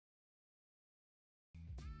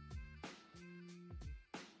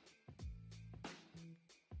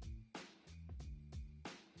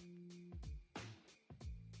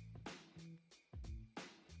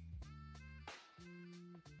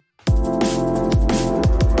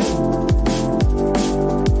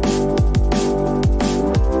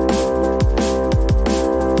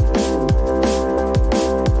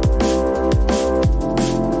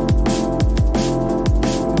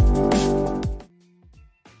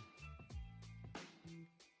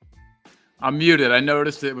I'm muted. I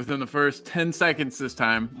noticed it within the first 10 seconds this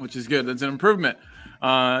time, which is good. That's an improvement.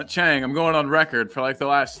 Chang, I'm going on record for like the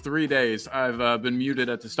last 3 days. I've been muted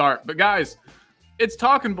at the start. But guys, it's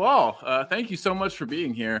Talking Ball. Thank you so much for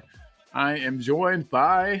being here. I am joined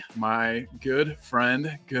by my good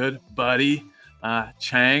friend, good buddy,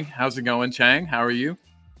 Chang. How's it going, Chang? How are you?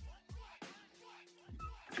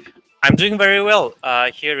 I'm doing very well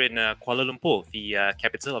here in Kuala Lumpur, the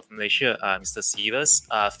capital of Malaysia, Mr. Sievers.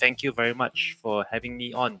 Thank you very much for having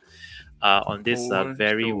me on this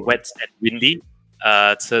very wet and windy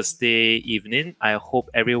Thursday evening. I hope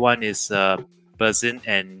everyone is buzzing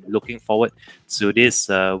and looking forward to this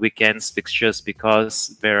weekend's fixtures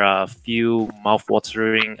because there are a few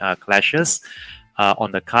mouth-watering clashes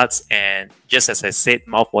on the cards. And just as I said,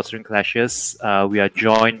 mouth-watering clashes, we are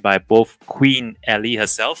joined by both Queen Ellie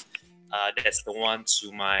herself. That's the one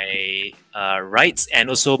to my right, and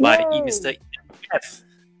also by Mr. Ian Meff.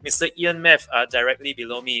 Mr. Ian Meff, directly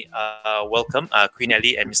below me. Welcome, Queen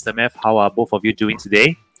Ellie and Mr. Meff. How are both of you doing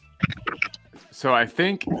today? So I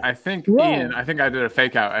think Ian, I think I did a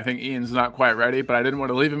fake out. I think Ian's not quite ready, but I didn't want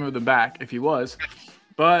to leave him in the back if he was.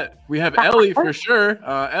 But we have Ellie for sure.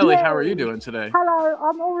 Ellie, how are you doing today? Hello,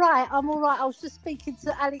 I'm all right. I was just speaking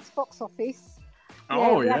to Alex box office.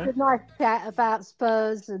 We had a nice chat about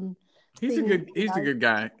Spurs and. He's a good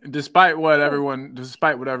guy, despite what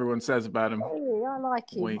everyone says about him. Yeah, I like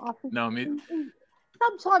him.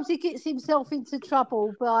 Sometimes he gets himself into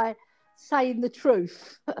trouble by saying the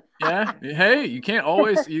truth. Yeah. Hey, you can't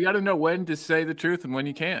always. You got to know when to say the truth and when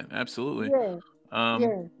you can't. Absolutely. Yeah.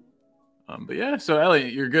 But yeah. So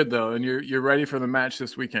Ellie, you're good though, and you're ready for the match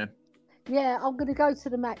this weekend. Yeah, I'm going to go to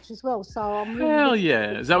the match as well. So I'm. Really Hell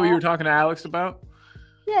yeah! Is that what you were talking to Alex about?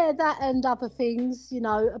 Yeah, that and other things,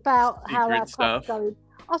 about Secret how our stuff. going.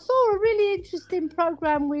 I saw a really interesting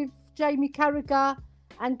program with Jamie Carragher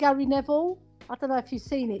and Gary Neville. I don't know if you've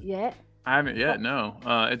seen it yet. I haven't yet. No.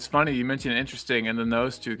 It's funny you mentioned interesting, and then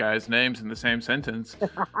those two guys' names in the same sentence.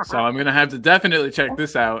 So I'm gonna have to definitely check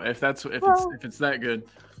this out if it's that good.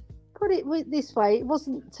 Put it this way: it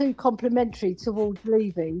wasn't too complimentary towards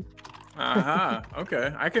leaving.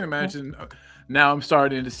 Okay, I can imagine. Now I'm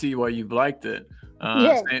starting to see why you've liked it.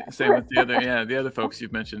 Same with the other folks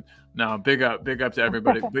you've mentioned. No, big up to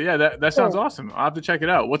everybody. But yeah, that sounds awesome. I'll have to check it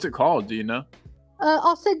out. What's it called? Do you know?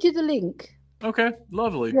 I'll send you the link. Okay,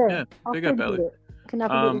 lovely. Yeah, big up, Ellie. Can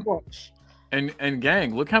have a little watch. And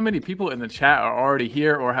gang, look how many people in the chat are already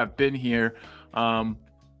here or have been here. Nice.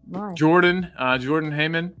 Jordan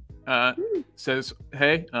Heyman says,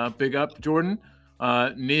 "Hey, big up, Jordan."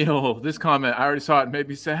 Neil, this comment, I already saw it, made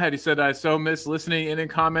me sad. He said, I so miss listening in and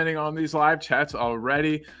commenting on these live chats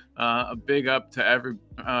already. A big up to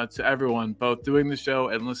everyone, both doing the show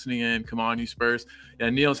and listening in. Come on, you Spurs.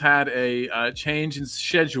 Yeah, Neil's had a change in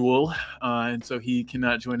schedule, and so he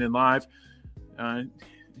cannot join in live.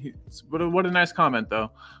 What a nice comment,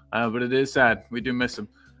 though. But it is sad. We do miss him.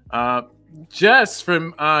 Jess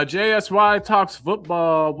from JSY Talks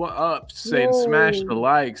Football, what up? Saying smash the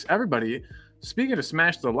likes. Everybody. Speaking of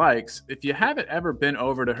smash the likes, if you haven't ever been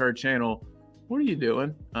over to her channel, what are you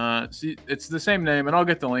doing? See, it's the same name, and I'll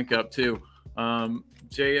get the link up too.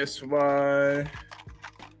 JSY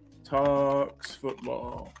Talks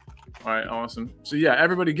Football. All right, awesome. So yeah,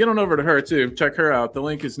 everybody get on over to her too. Check her out. The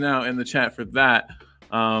link is now in the chat for that.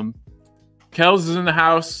 Kels is in the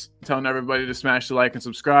house, telling everybody to smash the like and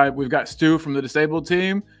subscribe. We've got Stu from the disabled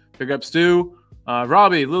team. Big up, Stu.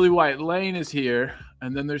 Robbie, Lily White Lane is here.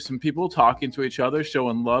 And then there's some people talking to each other,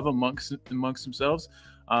 showing love amongst themselves.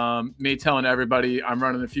 Me telling everybody I'm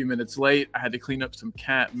running a few minutes late. I had to clean up some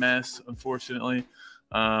cat mess, unfortunately.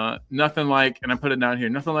 Nothing like, and I put it down here,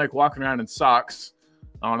 nothing like walking around in socks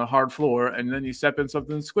on a hard floor, and then you step in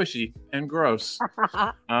something squishy and gross.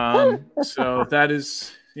 So that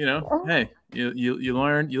is, hey, you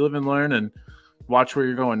learn, you live and learn, and watch where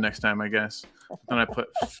you're going next time, I guess. And I put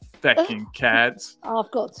fecking cats. I've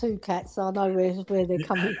got 2 cats, so I know where they're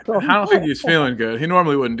coming from. I don't think he's feeling good. He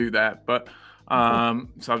normally wouldn't do that, but so I'll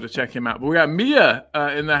have to check him out. But we got Mia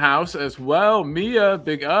in the house as well. Mia,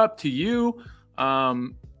 big up to you.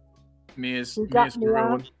 Mia's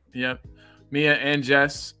one. Yep. Mia and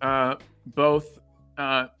Jess, both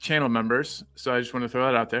channel members. So I just want to throw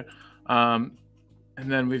that out there. And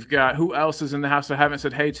then we've got, who else is in the house I haven't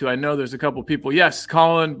said hey to? I know there's a couple people. Yes,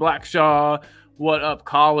 Colin Blackshaw. What up,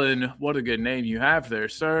 Colin? What a good name you have there,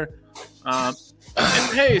 sir. And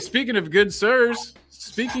hey, speaking of good sirs,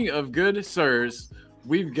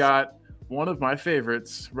 we've got one of my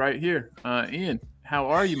favorites right here. Ian, how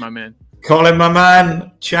are you, my man? Colin, my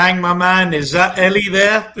man. Chang, my man. Is that Ellie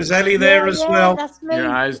there? Is Ellie there as well? That's me.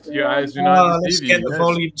 Your eyes do not Let's deceive get you. the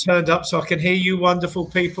volume turned up so I can hear you, wonderful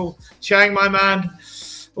people. Chang, my man.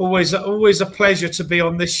 Always a pleasure to be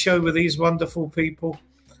on this show with these wonderful people.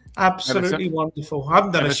 Absolutely wonderful. I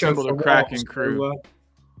haven't done a show for a cracking while, crew.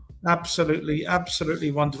 So,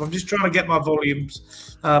 absolutely wonderful. I'm just trying to get my volume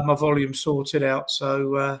sorted out.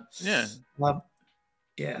 So yeah.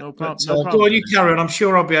 No problem. Go on, you carry on. I'm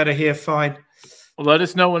sure I'll be able to hear fine. Well, let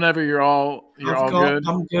us know whenever you're all good.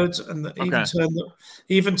 I'm good, and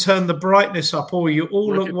even turn the brightness up. Oh, you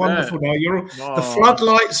all look wonderful now. The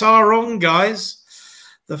floodlights are on, guys.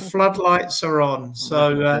 The floodlights are on.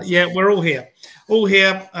 So we're all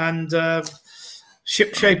here, and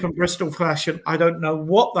ship shape and Bristol fashion. I don't know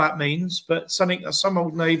what that means, but some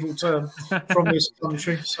old naval term from this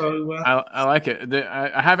country. So I like it.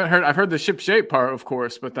 I haven't heard. I've heard the ship shape part, of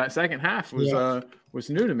course, but that second half was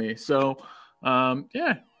new to me. So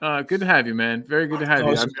good to have you, man. Very good to have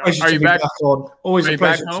you. Are you back on? Always a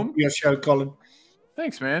pleasure to be your show, Colin.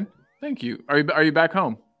 Thanks, man. Thank you. Are you back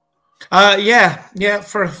home? For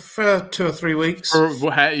 2 or 3 weeks.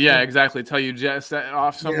 Exactly. Till you jet set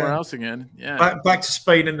off somewhere else again. Yeah, back to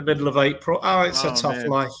Spain in the middle of April. Oh, it's a tough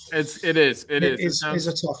life. It is. It's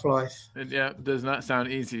a tough life. It does not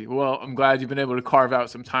sound easy. Well, I'm glad you've been able to carve out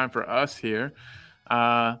some time for us here.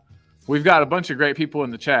 We've got a bunch of great people in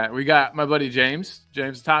the chat. We got my buddy James.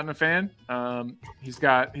 James, a Tottenham fan. He's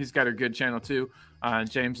got a good channel too.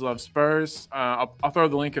 James loves Spurs. I'll throw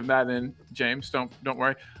the link of that in. James, don't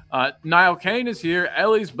worry. Niall Kane is here.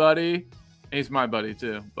 Ellie's buddy. He's my buddy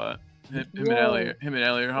too, but him and Ellie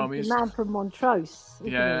are homies. The man from Montrose.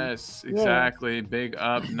 Yes, exactly. Big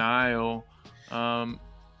up Niall.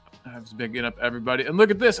 I was bigging up everybody. And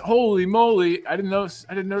look at this. Holy moly. I didn't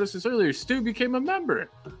notice this earlier. Stu became a member.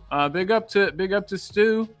 Big up to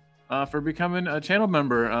Stu for becoming a channel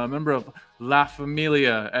member, a member of La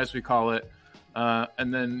Familia, as we call it.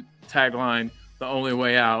 And then tagline, the only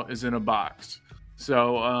way out is in a box.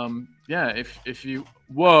 So if you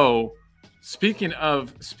speaking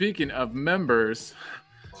of members,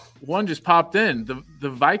 one just popped in, the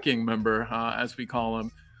Viking member, as we call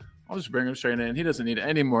him. I'll just bring him straight in. He doesn't need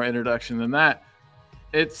any more introduction than that.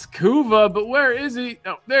 It's Kuva, but where is he?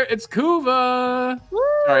 Oh, there, it's Kuva. Woo!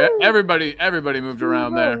 Sorry, everybody moved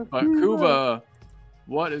around there. But Kuva,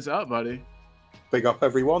 what is up, buddy? Big up,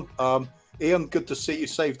 everyone. Ian, good to see you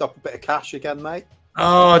saved up a bit of cash again, mate.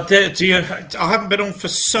 Oh, I haven't been on for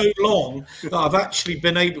so long that I've actually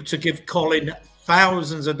been able to give Colin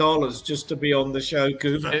thousands of dollars just to be on the show,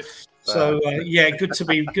 Kuva.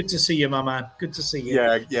 Good to see you, my man. Good to see you.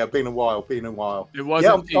 Yeah, been a while. It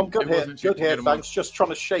wasn't. I'm good here. Good here. Thanks. Just trying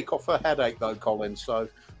to shake off a headache though, Colin. So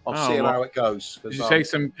I'm seeing how it goes. Did you take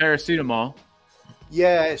some paracetamol?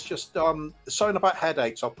 Yeah, it's just something about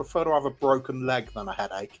headaches. I prefer to have a broken leg than a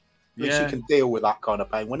headache. At least you can deal with that kind of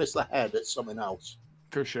pain. When it's the head, it's something else.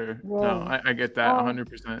 For sure. Yeah. No, I get that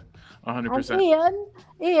 100%. 100%. And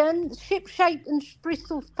Ian, ship shape and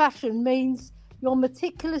Bristol fashion means you're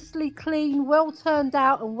meticulously clean, well turned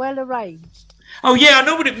out, and well arranged. Oh yeah, I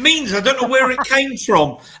know what it means. I don't know where it came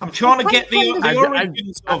from. I'm trying to get the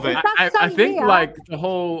origins of it. I think here, like the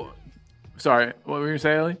whole. Sorry, what were you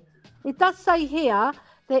saying, Ellie? It does say here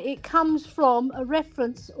that it comes from a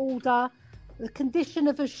reference order, the condition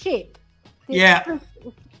of a ship. The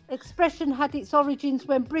expression had its origins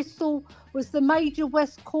when Bristol was the major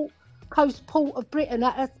west coast port of Britain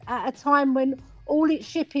at a time when all its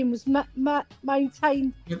shipping was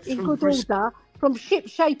maintained in good order from ship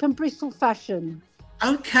shape and Bristol fashion.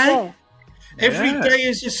 Okay. Yeah. Every day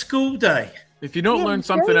is a school day. If you don't learn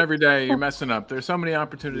something every day, you're messing up. There's so many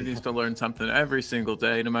opportunities to learn something every single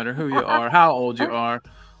day, no matter who you are, how old you are.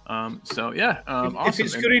 Awesome. If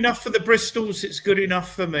it's good enough for the Bristols, it's good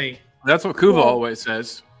enough for me. That's what Kuva always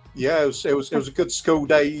says. Yeah, it was a good school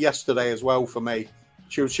day yesterday as well for me.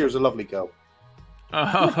 She was a lovely girl.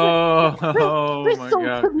 Oh Bristol my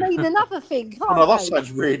God. could mean another thing. That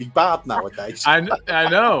sounds really bad nowadays. I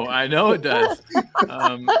know it does.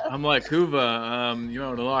 I'm like, Kuva, you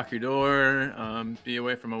want to lock your door, be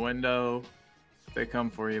away from a window. They come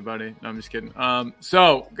for you, buddy. No, I'm just kidding.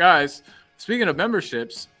 So guys, speaking of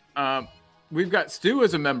memberships, we've got Stu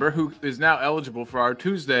as a member who is now eligible for our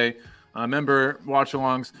Tuesday member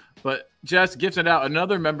watch-alongs, but Jess gifted out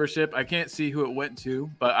another membership. I can't see who it went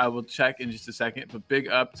to, but I will check in just a second. But big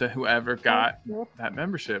up to whoever got that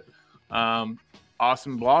membership.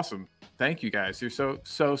 Awesome blossom. Thank you guys. You're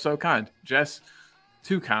so kind. Jess,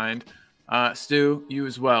 too kind. Stu, you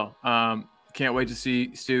as well. Can't wait to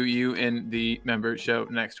see Stu, you in the member show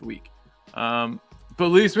next week. But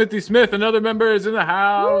Lee Smithy Smith, another member, is in the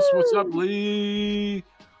house. Woo! What's up, Lee?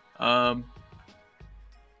 Oh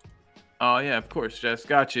yeah, of course, Jess,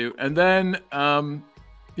 got you. And then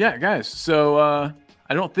yeah, guys. So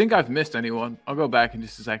I don't think I've missed anyone. I'll go back in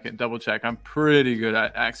just a second, double check. I'm pretty good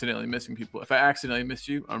at accidentally missing people. If I accidentally missed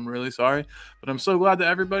you, I'm really sorry. But I'm so glad that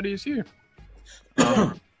everybody is here.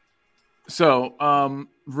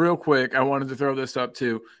 Real quick, I wanted to throw this up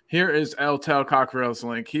too. Here is El Tel Cockrell's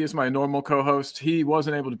link. He is my normal co-host. He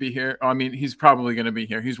wasn't able to be here. I mean, he's probably going to be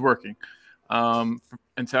here. He's working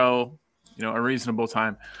until a reasonable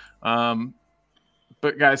time.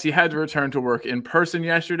 But guys, he had to return to work in person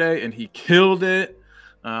yesterday, and he killed it.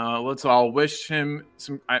 Let's all wish him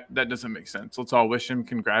some. That doesn't make sense. Let's all wish him,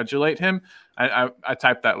 congratulate him. I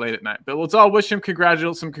typed that late at night, but let's all wish him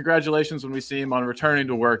some congratulations when we see him on returning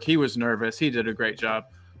to work. He was nervous. He did a great job.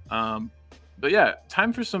 But yeah,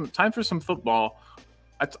 time for some football.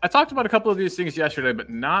 I talked about a couple of these things yesterday, but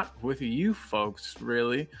not with you folks,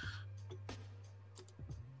 really.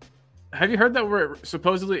 Have you heard that we're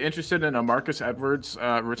supposedly interested in a Marcus Edwards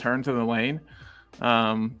return to the lane?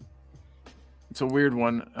 It's a weird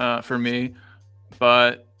one for me,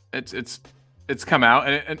 but it's come out,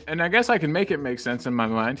 and I guess I can make it make sense in my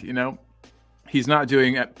mind. He's not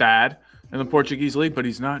doing it bad in the Portuguese league, but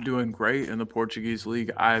he's not doing great in the Portuguese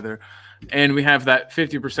league either. And we have that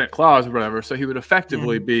 50% clause or whatever, so he would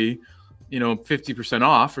effectively be, 50%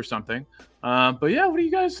 off or something. But yeah, what do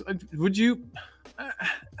you guys? Would you?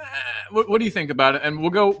 What do you think about it? And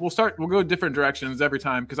we'll go different directions every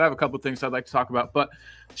time because I have a couple of things I'd like to talk about. But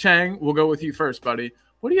Chang, we'll go with you first, buddy.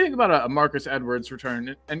 What do you think about a Marcus Edwards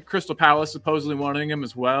return and Crystal Palace supposedly wanting him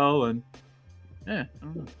as well? And yeah, I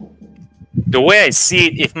don't know. The way I see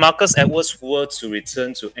it, if Marcus Edwards were to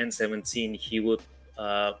return to N17, he would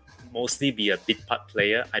mostly be a bit part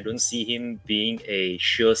player. I don't see him being a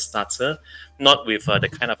sure starter, not with the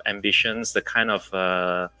kind of ambitions, the kind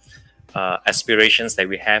of aspirations that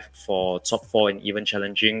we have for top 4 and even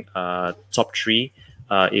challenging top 3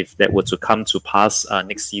 if that were to come to pass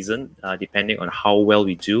next season, depending on how well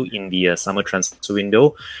we do in the summer transfer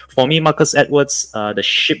window. For me, Marcus Edwards, the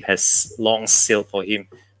ship has long sailed for him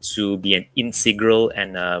to be an integral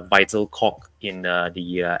and vital cog in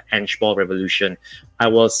the Ange Ball revolution. I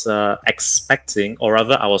was expecting, or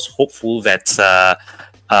rather I was hopeful that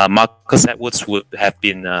Marcus Edwards would have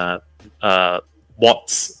been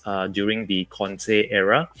bought during the Conte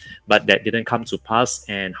era, but that didn't come to pass.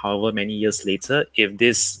 And however many years later, if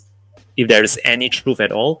there is any truth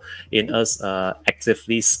at all in us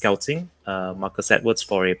actively scouting Marcus Edwards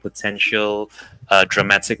for a potential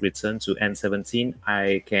dramatic return to N17,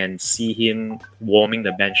 I can see him warming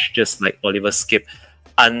the bench just like Oliver Skip,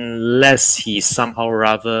 unless he somehow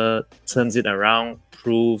rather turns it around,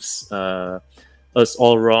 proves us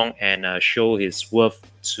all wrong, and show his worth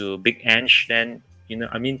to Big Ange. Then you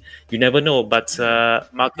never know. But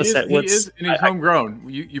Marcus Edwards, and he's homegrown.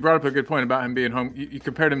 You brought up a good point about him being home. You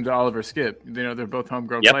compared him to Oliver Skip. They're both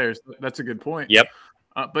homegrown players. That's a good point. Yep.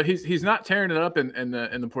 But he's not tearing it up in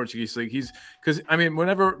the Portuguese league.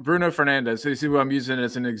 Whenever Bruno Fernandes, you see what I'm using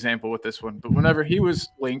as an example with this one, but whenever he was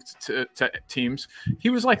linked to teams, he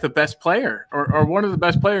was like the best player or one of the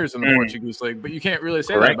best players in the Portuguese league. But you can't really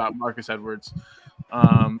say that about Marcus Edwards.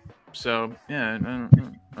 So yeah, I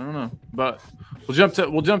don't know. But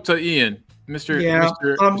we'll jump to Ian. Mr.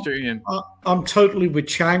 Ian. I'm totally with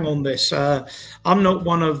Chang on this. I'm not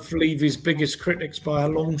one of Levy's biggest critics by a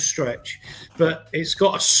long stretch, but it's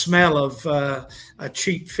got a smell of a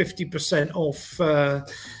cheap 50% off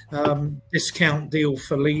discount deal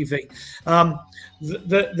for Levy.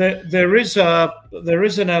 There is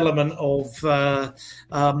an element of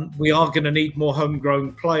we are going to need more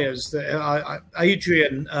homegrown players.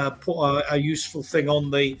 Adrian put a useful thing on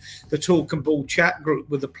the Talk and Ball chat group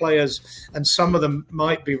with the players, and some of them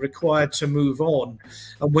might be required to move on.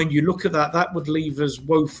 And when you look at that, that would leave us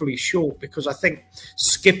woefully short, because I think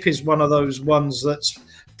Skip is one of those ones that's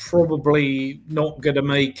probably not going to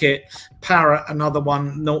make it. Parrott, another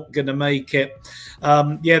one, not going to make it.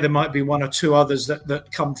 Yeah, there might be one or two others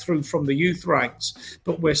that come through from the youth ranks,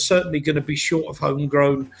 but we're certainly going to be short of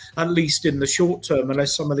homegrown, at least in the short term,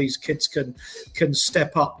 unless some of these kids can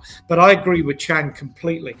step up. But I agree with Chang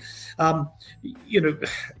completely.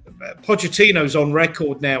 Pochettino's on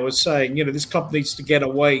record now as saying, this club needs to get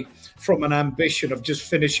away from an ambition of just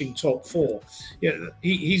finishing top 4.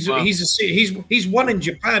 He's won in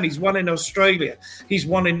Japan, he's won in Australia, he's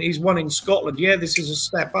won in Scotland. Yeah, this is a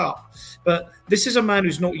step up, but this is a man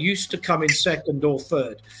who's not used to coming second or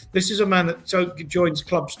third. This is a man that joins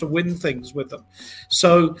clubs to win things with them.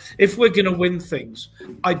 So if we're going to win things,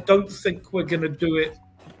 I don't think we're going to do it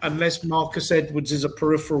unless Marcus Edwards is a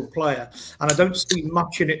peripheral player. And I don't see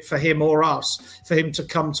much in it for him or us, for him to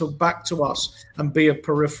come back to us and be a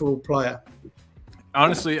peripheral player.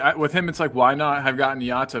 Honestly, with him, it's like, why not have gotten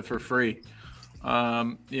Yata for free?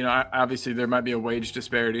 You know, obviously there might be a wage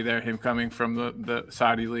disparity there, him coming from the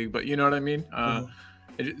Saudi league, but you know what I mean?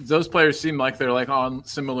 Those players seem like they're like on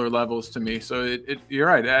similar levels to me. So you're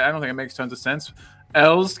right. I don't think it makes tons of sense.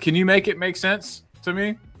 Els, can you make it make sense to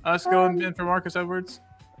me? Us going in for Marcus Edwards?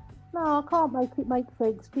 No, I can't make it make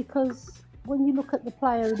sense, because when you look at the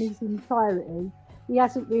player in his entirety, he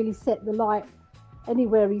hasn't really set the light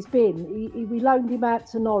anywhere he's been. We loaned him out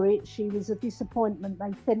to Norwich. He was a disappointment.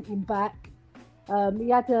 They sent him back. He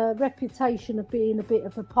had a reputation of being a bit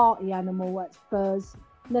of a party animal at Spurs.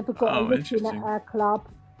 Never got a look in at our club.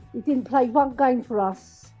 He didn't play one game for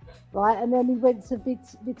us, right? And then he went to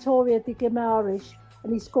Vitoria de Guimarães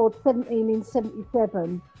and he scored 17 in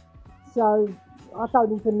 77. So I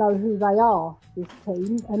don't even know who they are, this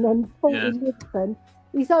team. And then 14 Lisbon,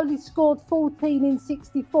 he's only scored 14 in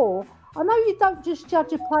 64. I know you don't just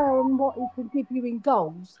judge a player on what he can give you in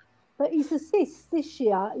goals, but his assists this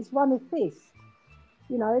year is 1 assist.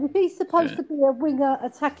 You know, and if he's supposed to be a winger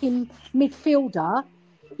attacking midfielder,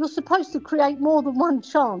 you're supposed to create more than one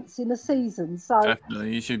chance in a season. So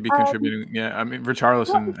definitely, you should be contributing. Yeah, I mean,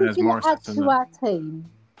 Richarlison has more assists to our team.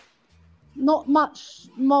 Not much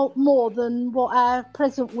more than what our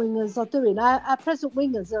present wingers are doing. Our present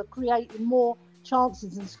wingers are creating more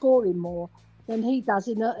chances and scoring more than he does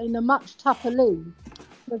in a much tougher league.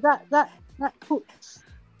 So that puts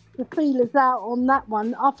the feelers out on that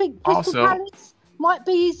one. I think Crystal Palace might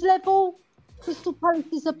be his level. Crystal Palace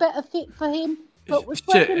is a better fit for him. But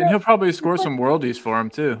and he'll probably score some worldies for him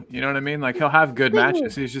too. You know what I mean? Like, he'll have good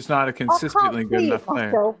matches. He's just not a consistently good enough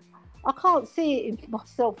player. I can't see it in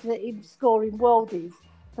myself that him scoring worldies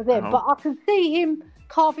for them, but I can see him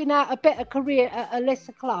carving out a better career at a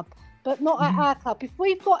lesser club, but not at our club. If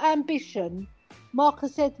we've got ambition,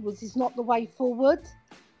 Marcus Edwards is not the way forward.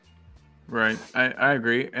 Right, I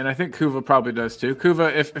agree, and I think Kuva probably does too.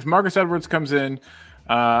 Kuva, if Marcus Edwards comes in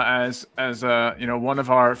as you know, one of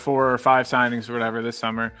our 4 or 5 signings or whatever this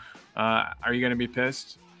summer, are you going to be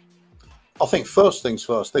pissed? I think first things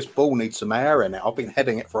first, this ball needs some air in it. I've been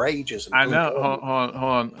heading it for ages. I know. Hold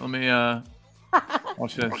on. Let me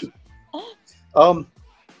watch this.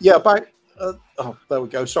 Yeah, about there we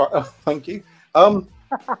go. Sorry. Thank you.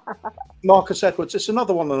 Marcus Edwards, it's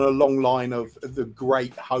another one on a long line of the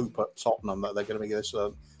great hope at Tottenham that they're going to be this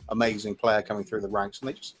amazing player coming through the ranks, and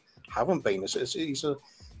they just haven't been.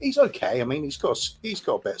 He's okay. I mean, he's got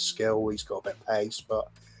a bit of skill, he's got a bit of pace, but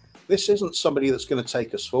this isn't somebody that's going to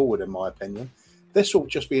take us forward, in my opinion. This will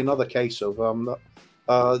just be another case of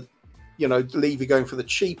you know, Levy going for the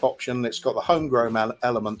cheap option. It's got the homegrown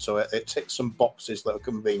element to it. It ticks some boxes that are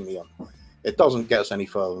convenient. It doesn't get us any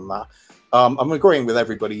further than that. I'm agreeing with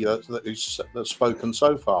everybody who's spoken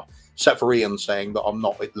so far, except for Ian saying that I'm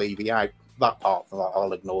not with Levy out. That part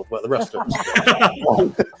I'll ignore, but the rest of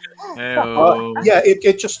it. Yeah,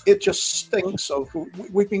 it just stinks. Of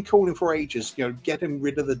we've been calling for ages, you know, getting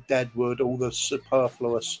rid of the deadwood, all the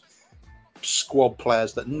superfluous squad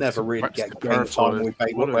players that never really get game time. We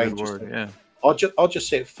pay what wages. Yeah, I'll just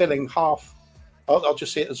see it filling half. I'll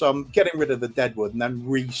just see it as getting rid of the deadwood and then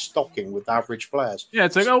restocking with average players. Yeah,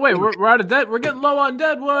 it's like, oh wait, we're out of dead. We're getting low on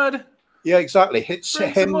deadwood. Yeah, exactly. It's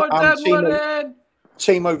him and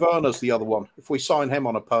Timo Werner's the other one. If we sign him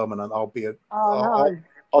on a permanent, I'll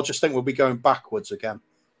just think we'll be going backwards again.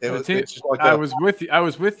 I was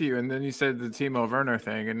with you, and then you said the Timo Werner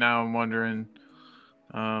thing, and now I'm wondering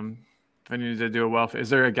if I need to do a welfare. Is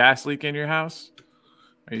there a gas leak in your house?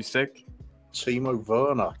 Are you sick? Timo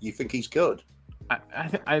Werner, you think he's good?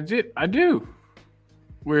 I do.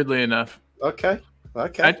 Weirdly enough. Okay.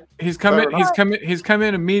 He's come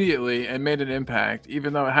in immediately and made an impact,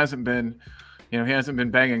 even though it hasn't been. You know, he hasn't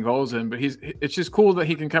been banging goals in, but it's just cool that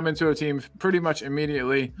he can come into a team pretty much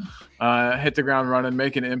immediately, hit the ground running,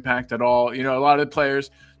 make an impact at all. You know, a lot of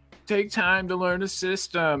players take time to learn a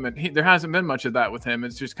system, and there hasn't been much of that with him.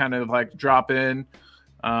 It's just kind of like drop in.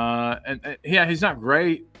 And he's not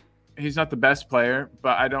great. He's not the best player,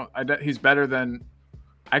 but he's better than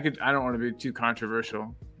I don't want to be too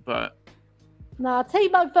controversial, but. No,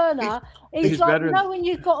 Timo Werner is like, you know, when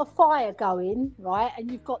you've got a fire going, right, and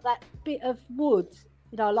you've got that bit of wood,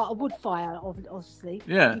 you know, like a wood fire, obviously.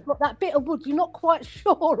 Yeah. You've got that bit of wood you're not quite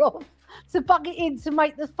sure of to bug it in to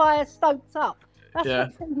make the fire stoked up. That's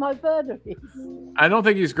what Timo Werner is. I don't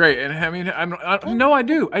think he's great, and I mean, I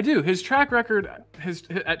do. His track record,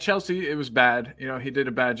 at Chelsea, it was bad. You know, he did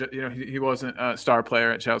a bad job. You know, he wasn't a star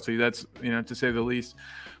player at Chelsea. That's, you know, to say the least.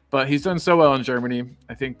 but he's done so well in Germany.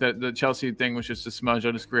 I think that the Chelsea thing was just a smudge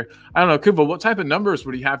on his career. I don't know, Kuba, what type of numbers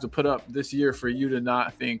would he have to put up this year for you to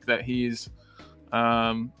not think that he's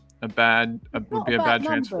would be a bad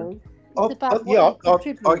transfer?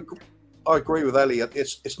 I agree with Elliot.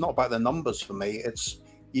 It's not about the numbers for me. It's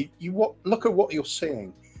look at what you're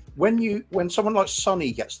seeing. When someone like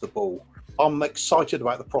Sonny gets the ball, I'm excited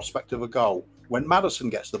about the prospect of a goal. When Maddison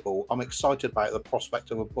gets the ball, I'm excited about the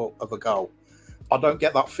prospect of a goal. I don't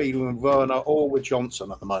get that feeling with Werner or with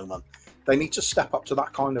Johnson at the moment. They need to step up to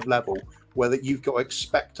that kind of level where that you've got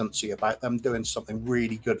expectancy about them doing something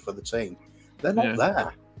really good for the team. They're not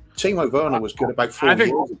there. Timo Werner was good about 4 years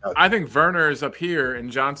ago. I think Werner is up here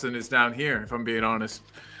and Johnson is down here, if I'm being honest.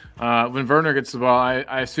 When Werner gets the ball,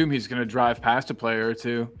 I assume he's going to drive past a player or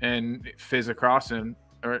two and fizz across him,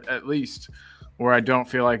 or at least where I don't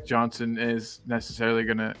feel like Johnson is necessarily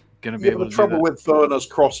going to be able to do that. The trouble with Werner's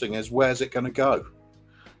crossing is, where's it going to go?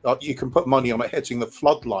 You can put money on it hitting the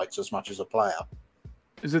floodlights as much as a player.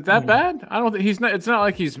 Is it that bad? I don't think he's not. It's not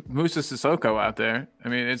like he's Musa Sissoko out there. I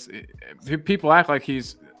mean, people act like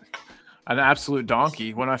he's an absolute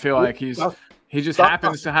donkey when I feel like he just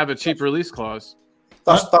happens to have a cheap release clause.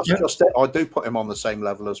 That's just it. I do put him on the same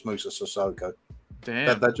level as Musa Sissoko.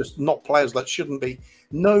 Damn. They're just not players that shouldn't be.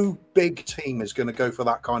 No big team is going to go for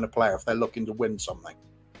that kind of player if they're looking to win something.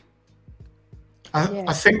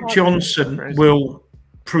 I think Johnson will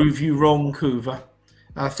prove you wrong, Kuva.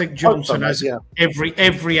 I think Johnson has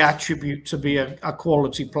every attribute to be a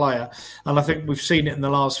quality player. And I think we've seen it in the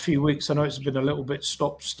last few weeks. I know it's been a little bit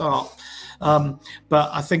stop-start. But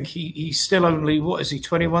I think he's still only, what is he,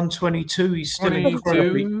 21, 22? He's still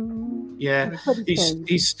incredibly... Yeah,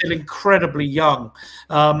 he's still incredibly young.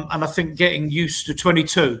 And I think getting used to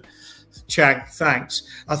 22... Chag, thanks.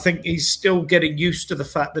 I think he's still getting used to the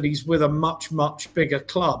fact that he's with a much, much bigger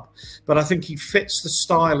club. But I think he fits the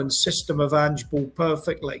style and system of Ange Ball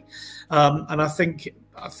perfectly. And I think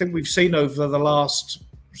we've seen over the last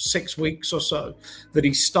 6 weeks or so that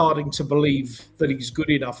he's starting to believe that he's good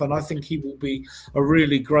enough. And I think he will be a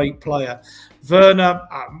really great player. Werner,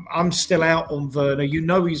 I'm still out on Werner. You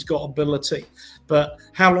know he's got ability. But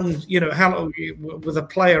how long with a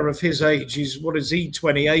player of his age? What is he,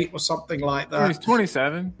 28 or something like that? He's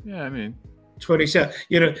 27. Yeah, I mean, 27.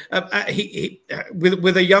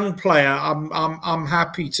 With a young player, I'm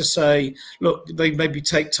happy to say, look, they maybe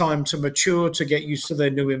take time to mature, to get used to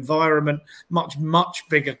their new environment. Much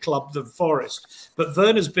bigger club than Forest. But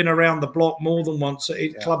Werner's been around the block more than once at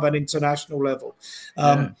club and international level.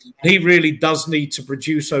 He really does need to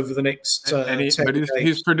produce over the next 10 days.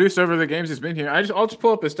 He's produced over the games he's been here. I'll just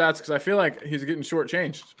pull up his stats because I feel like he's getting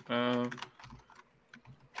shortchanged.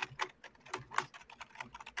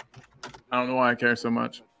 I don't know why I care so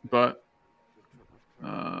much, but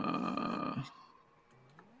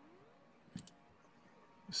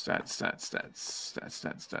stats.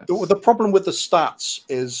 The problem with the stats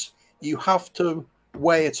is you have to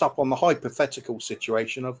weigh it up on the hypothetical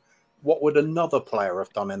situation of what would another player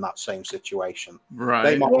have done in that same situation.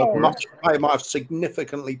 Right. They might have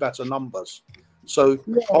significantly better numbers. So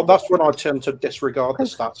that's when I tend to disregard the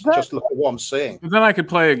stats. Just look at what I'm seeing. But then I could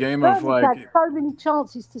play a game of like... He's had so many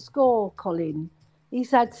chances to score, Colin. He's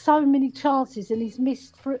had so many chances and he's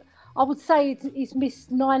missed... I would say he's missed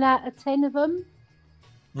 9 out of 10 of them.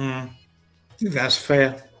 I think that's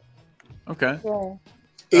fair. Okay. Yeah.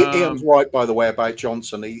 Ian's right, by the way, about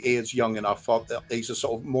Johnson. He is young enough. He's a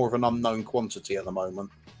sort of more of an unknown quantity at the moment.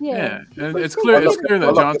 Yeah. It's clear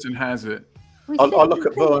that Johnson has it. I look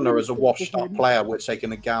at Werner as a washed-up player we're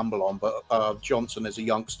taking a gamble on, but Johnson is a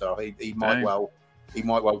youngster. He might well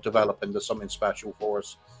develop into something special for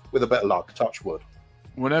us with a bit of luck. Touch wood.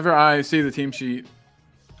 Whenever I see the team sheet,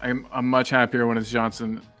 I'm much happier when it's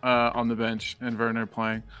Johnson on the bench and Werner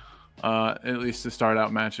playing, at least to start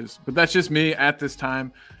out matches. But that's just me at this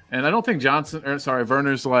time, and I don't think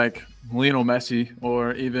Werner's like Lionel Messi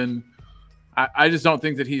or even. I just don't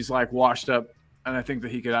think that he's like washed up. And I think that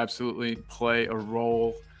he could absolutely play a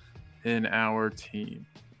role in our team.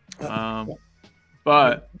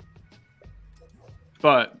 But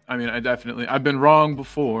I mean, I've been wrong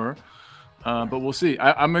before, but we'll see.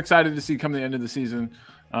 I'm excited to see come the end of the season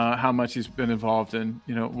how much he's been involved in,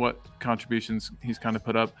 what contributions he's kind of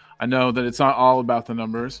put up. I know that it's not all about the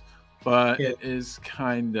numbers, but it is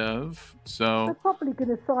kind of. So we're probably going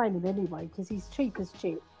to sign him anyway because he's cheap as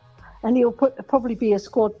chip. And he'll probably be a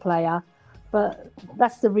squad player. But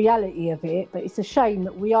that's the reality of it. But it's a shame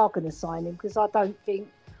that we are going to sign him because I don't think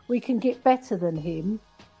we can get better than him.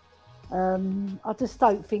 I just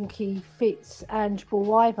don't think he fits Ange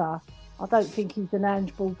Ball either. I don't think he's an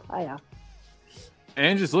Ange Ball player.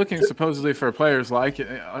 Ange is looking supposedly for players like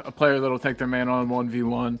a player that'll take their man on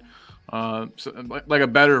 1v1, so like a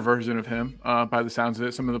better version of him, by the sounds of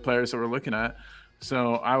it, some of the players that we're looking at.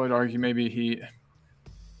 So I would argue maybe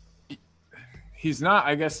he's not,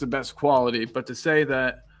 I guess, the best quality, but to say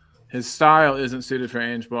that his style isn't suited for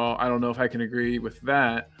Ange ball, I don't know if I can agree with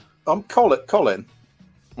that. Colin,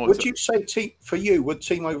 would you say for you, would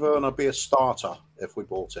Timo Werner be a starter if we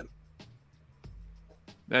bought him?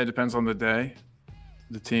 That depends on the day.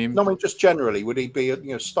 The team. No, I mean just generally, would he be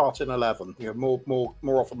starting 11? More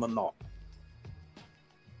often than not.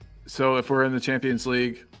 So if we're in the Champions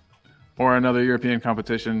League or another European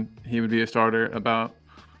competition, he would be a starter about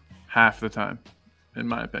half the time, in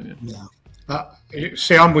my opinion. Yeah.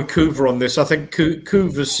 See, I'm with Kuva on this. I think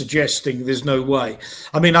Kuva's suggesting there's no way.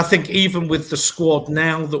 I mean, I think even with the squad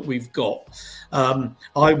now that we've got,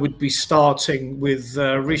 I would be starting with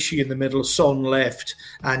Rishi in the middle, Son left,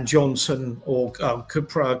 and Johnson or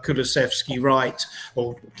Kulusevski right,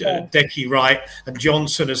 or Decky right, and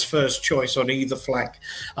Johnson as first choice on either flank.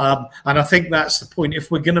 And I think that's the point.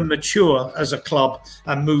 If we're going to mature as a club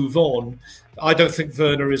and move on, I don't think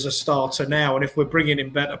Werner is a starter now. And if we're bringing in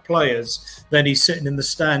better players, then he's sitting in the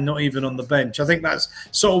stand, not even on the bench. I think that's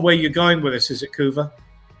sort of where you're going with this, is it, Kuva?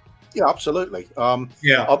 Yeah, absolutely.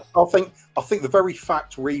 Yeah, I think the very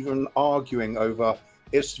fact we're even arguing over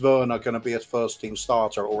is Werner going to be a first-team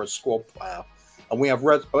starter or a squad player,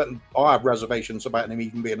 and I have reservations about him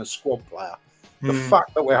even being a squad player. The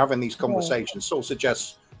fact that we're having these conversations sort of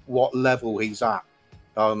suggests what level he's at.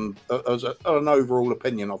 As an overall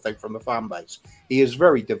opinion, I think, from the fan base, he is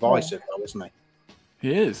very divisive, though, isn't he?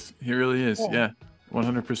 He is. He really is. Yeah,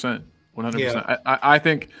 100%.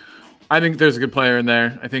 100%. I think there's a good player in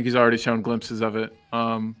there. I think he's already shown glimpses of it.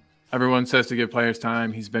 Everyone says to give players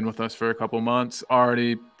time. He's been with us for a couple months,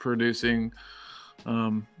 already producing.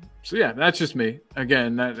 So yeah, that's just me.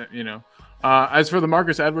 Again, as for the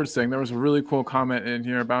Marcus Edwards thing, there was a really cool comment in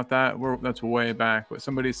here about that. That's way back, but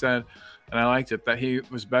somebody said, and I liked it, that he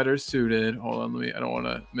was better suited. Hold on, I don't want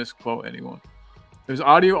to misquote anyone. There's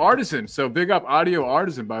Audio Artisan. So big up Audio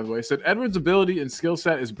Artisan, by the way. Said Edwards' ability and skill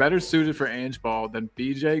set is better suited for Ange ball than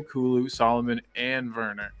BJ, Kulu, Solomon, and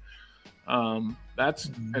Werner. That's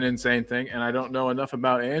an insane thing, and I don't know enough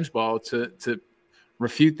about Ange ball to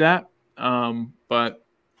refute that. But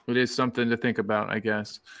it is something to think about, I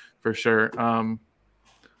guess, for sure.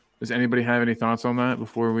 Does anybody have any thoughts on that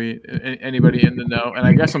before anybody in the know? And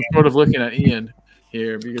I guess I'm sort of looking at Ian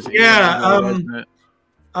here because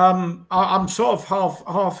I'm sort of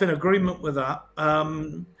half in agreement with that.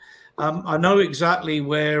 I know exactly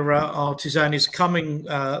where Artisan is coming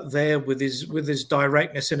there with his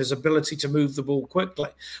directness and his ability to move the ball quickly,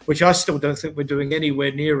 which I still don't think we're doing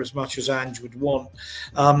anywhere near as much as Ange would want.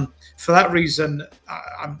 For that reason,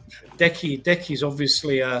 Decky is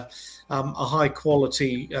obviously a high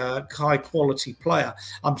quality player.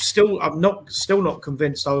 I'm still not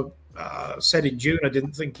convinced. I said in June I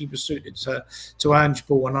didn't think he was suited to Ange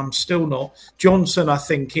ball, and I'm still not. Johnson I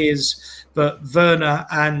think is, but Werner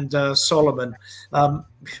and Solomon.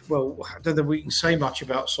 Well, I don't think we can say much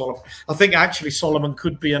about Solomon. I think actually Solomon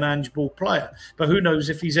could be an Ange ball player, but who knows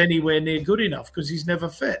if he's anywhere near good enough because he's never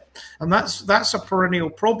fit, and that's a perennial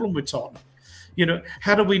problem with Tottenham.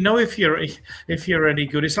 How do we know if you're any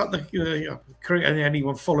good? It's like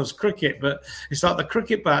anyone follows cricket, but it's like the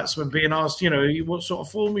cricket batsman being asked, what sort of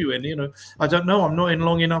form are you in? I don't know. I'm not in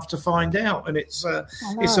long enough to find out. And it's a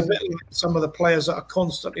bit like some of the players that are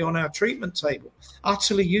constantly on our treatment table,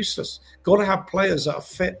 utterly useless. Got to have players that are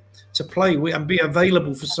fit to play and be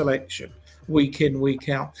available for selection week in, week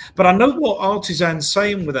out. But I know what Artisan's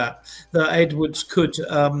saying with that Edwards could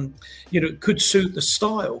suit the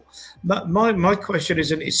style. My question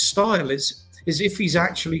isn't his style, is if he's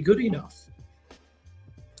actually good enough.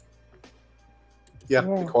 Yeah,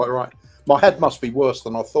 you're quite right. My head must be worse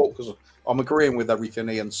than I thought because I'm agreeing with everything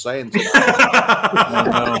Ian's saying today.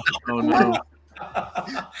 Oh no.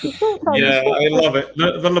 Yeah, I love it.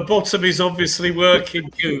 The lobotomy's obviously working,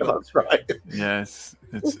 too. That's right. Yes,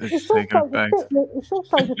 it's taking effect. It's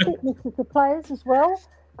also the fitness of the players as well.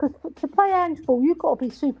 Because to play Ange ball, you've got to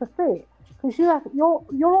be super fit. Because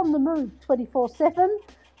you're on the move 24/7,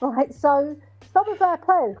 right? So some of our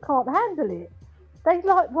players can't handle it.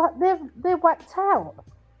 They're whacked out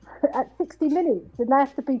at 60 minutes, and they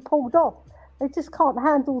have to be pulled off. They just can't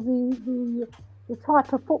handle the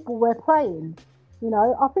type of football we're playing.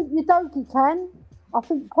 I think Udogie can. I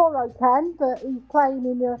think Porro can, but he's playing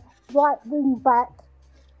in a right wing back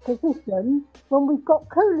position. When we've got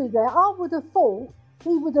Kulu there, I would have thought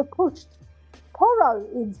he would have pushed Porro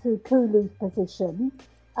into Kulu's position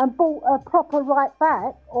and bought a proper right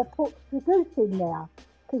back, or put Dragutin there,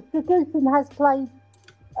 because Dragutin has played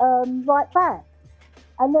right back,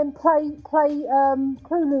 and then play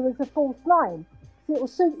Kulu as a false line. So it'll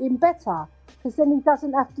suit him better, because then he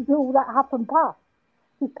doesn't have to do all that huff and puff.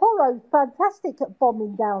 Because Porro's fantastic at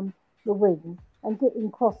bombing down the wing and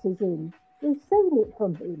getting crosses in. We've seen it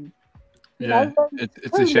from him. Yeah,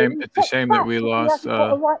 it's a shame. It's a shame that we lost.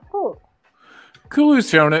 Right foot. Kulu's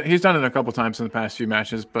shown it. He's done it a couple times in the past few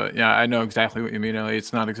matches, but yeah, I know exactly what you mean, Ellie.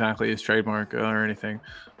 It's not exactly his trademark or anything.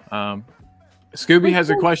 Scooby has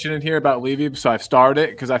a question in here about Levy, so I've starred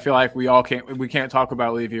it because I feel like we can't talk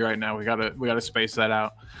about Levy right now. We gotta space that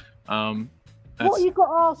out. What you got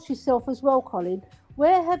to ask yourself as well, Colin,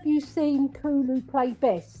 where have you seen Kulu play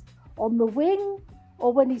best? On the wing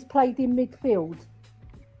or when he's played in midfield?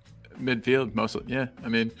 Midfield, mostly. Yeah, I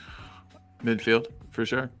mean, midfield for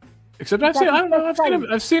sure. Except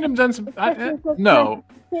I've seen him done some. No,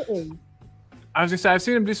 I was gonna say I've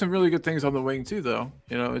seen him do some really good things on the wing too, though.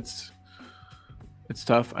 You know, it's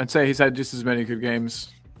tough. I'd say he's had just as many good games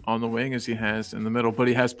on the wing as he has in the middle, but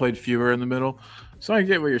he has played fewer in the middle. So I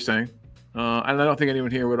get what you're saying, and I don't think anyone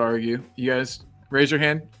here would argue. You guys raise your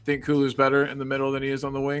hand. Think Kulu's better in the middle than he is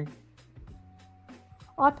on the wing?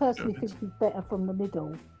 I personally think he's better from the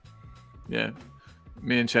middle. Yeah.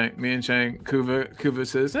 Me and Chang, Kuva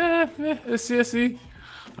says, it's CSC.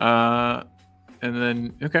 And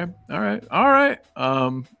then, okay, all right.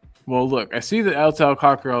 Well, look, I see that Eltal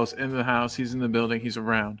Cockrell's in the house. He's in the building. He's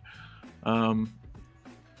around.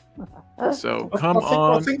 So come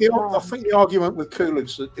on. I think the argument with Kulu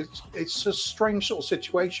is it's a strange sort of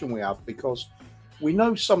situation we have, because we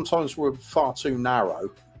know sometimes we're far too narrow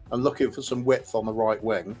and looking for some width on the right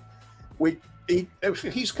wing. If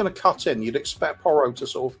he's going to cut in, you'd expect Porro to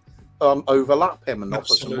sort of overlap him and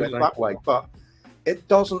offer some width that way, but it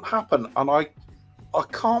doesn't happen. And I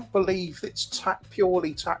can't believe it's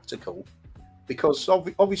purely tactical, because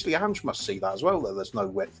obviously Ange must see that as well, that there's no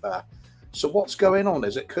width there. So what's going on?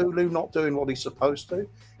 Is it Kulu not doing what he's supposed to?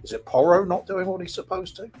 Is it Porro not doing what he's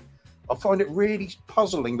supposed to? I find it really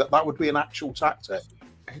puzzling that would be an actual tactic.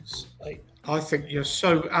 I think you're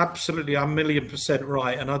so absolutely 1,000,000%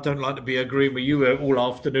 right, and I don't like to be agreeing with you all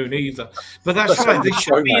afternoon either. But that's right; they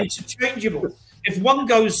should be interchangeable. If one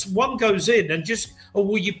goes in and just, or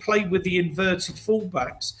will you play with the inverted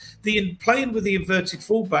fullbacks? Playing with the inverted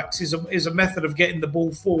fullbacks is a method of getting the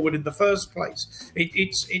ball forward in the first place.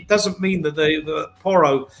 It doesn't mean that the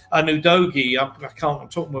Porro and Udogie, I'm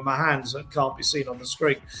talking with my hands that can't be seen on the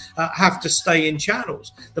screen, have to stay in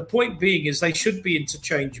channels. The point being is they should be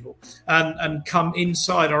interchangeable and come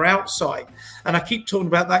inside or outside. And I keep talking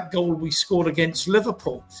about that goal we scored against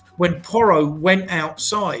Liverpool when Porro went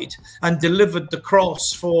outside and delivered the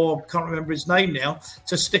cross for, can't remember his name now,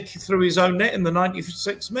 to stick through his own net in the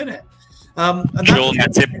 96th minute. And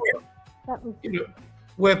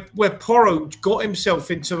where Porro got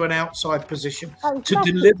himself into an outside position to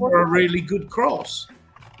deliver a really good cross.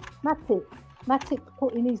 Matic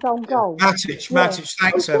put in his own goal. Matic,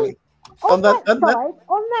 thanks, Ellie. On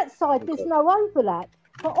that side, there's no overlap.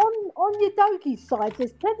 But on Udogie's side,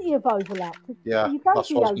 there's plenty of overlap. Yeah,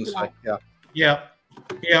 that's what I was going to say. Yeah.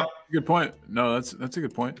 Good point. No, that's a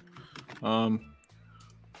good point.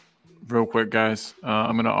 Real quick, guys,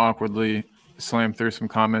 I'm going to awkwardly slam through some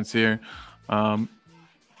comments here.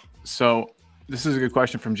 So this is a good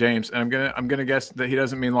question from James, and I'm gonna guess that he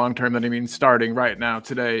doesn't mean long term, that he means starting right now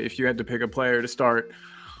today. If you had to pick a player to start,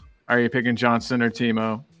 are you picking Johnson or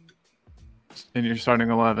Timo in your starting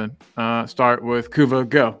 11? Start with Kuva.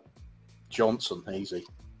 Go. Johnson, easy.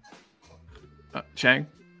 Chang?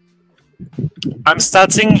 I'm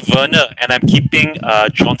starting Werner, and I'm keeping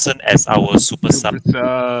Johnson as our super sub.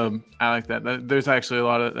 I like that. There's actually a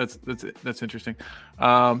lot of that's interesting.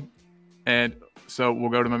 And so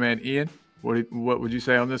we'll go to my man Ian. What would you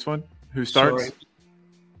say on this one? Who starts? Sorry.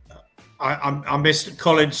 I missed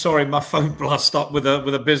Colin. Sorry, my phone blast up with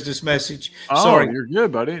a business message. Oh, sorry, you're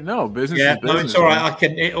good, buddy. No business. Yeah, is business, no, it's all right.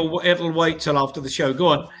 It'll wait till after the show. Go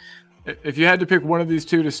on. If you had to pick one of these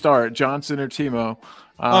two to start, Johnson or Timo?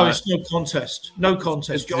 It's no contest. No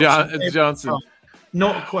contest. It's Johnson.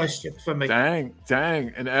 Not a question for me. Dang.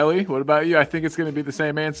 And Ellie, what about you? I think it's going to be the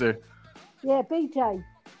same answer. Yeah, BJ.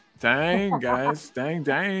 Dang, guys.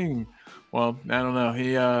 Dang. Well, I don't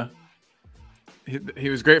know. He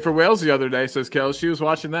was great for Wales the other day, says Kel. She was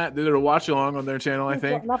watching that. Did a watch along on their channel, I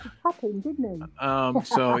think. Didn't he?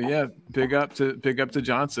 So yeah, big up to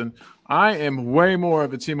Johnson. I am way more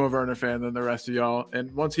of a Timo Werner fan than the rest of y'all.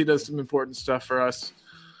 And once he does some important stuff for us,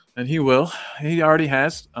 and he will, he already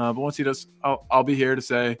has. But once he does, I'll be here to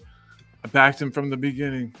say I backed him from the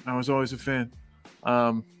beginning. I was always a fan.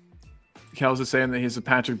 Kels is saying that he's a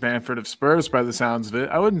Patrick Bamford of Spurs by the sounds of it.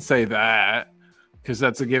 I wouldn't say that because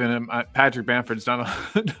that's a given. Patrick Bamford's done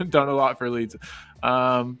a lot for Leeds.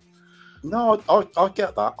 No, I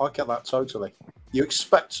get that. I get that totally. You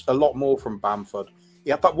expect a lot more from Bamford. He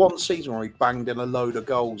had that one season where he banged in a load of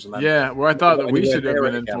goals. And then where I thought that we should have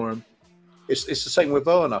been in for him. It's the same with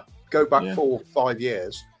Werner. Go back 4 or 5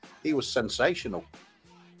 years. He was sensational.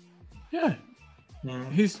 Yeah.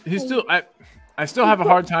 He's still... I still have a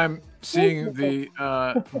hard time seeing the...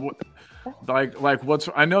 like what's...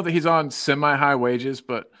 I know that he's on semi-high wages,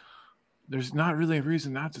 but there's not really a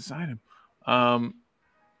reason not to sign him.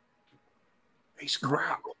 He's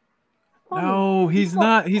crap. No, he's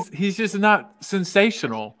not. He's just not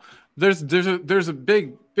sensational. There's a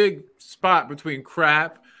big spot between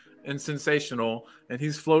crap and sensational, and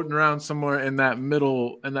he's floating around somewhere in that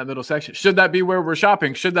middle section. Should that be where we're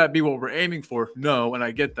shopping? Should that be what we're aiming for? No, and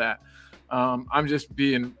I get that. I'm just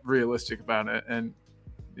being realistic about it, and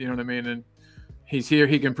you know what I mean. And he's here.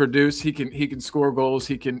 He can produce. He can score goals.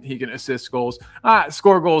 He can assist goals.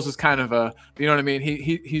 Score goals is kind of a, you know what I mean.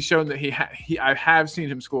 He's shown that I have seen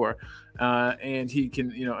him score. And he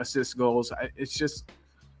can, assist goals. It's just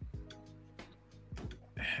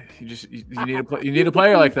you need a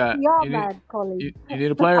player like that. You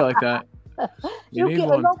need a player like that. You'll get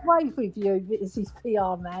a long way with you as his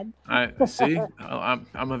PR man. I see.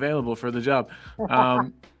 I'm available for the job.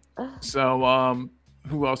 So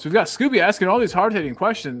who else? We've got Scooby asking all these hard-hitting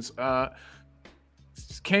questions.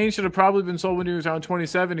 Kane should have probably been sold when he was around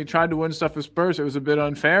 27. He tried to win stuff with Spurs. It was a bit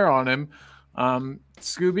unfair on him.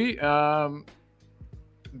 Scooby,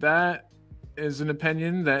 that is an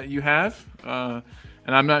opinion that you have,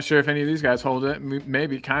 and I'm not sure if any of these guys hold it.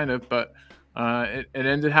 Maybe kind of, but it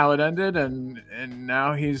ended how it ended, and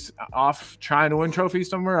now he's off trying to win trophies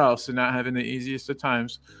somewhere else and not having the easiest of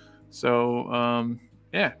times. So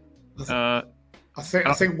yeah. I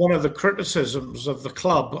think one of the criticisms of the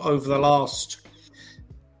club over the last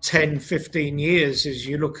 10, 15 years is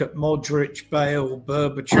you look at Modric, Bale,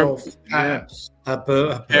 Berbatov,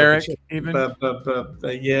 Eric, even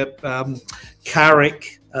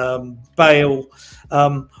Carrick, Bale,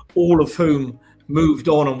 all of whom moved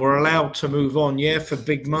on and were allowed to move on, for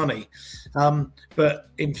big money. But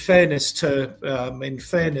in fairness to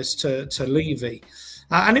Levy,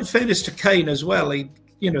 and in fairness to Kane as well,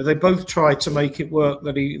 they both tried to make it work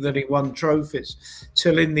that he won trophies.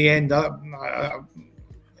 Till in the end,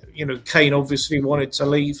 Kane obviously wanted to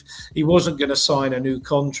leave. He wasn't going to sign a new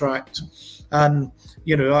contract, and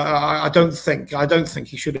I don't think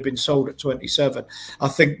he should have been sold at 27. I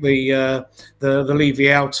think the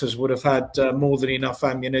Levy outers would have had more than enough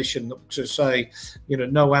ammunition to say,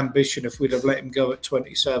 no ambition if we'd have let him go at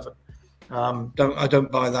 27. I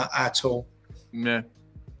don't buy that at all. Yeah,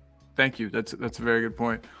 thank you. That's a very good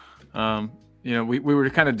point. We were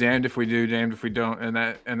kind of damned if we do, damned if we don't, in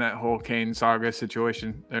that whole Kane saga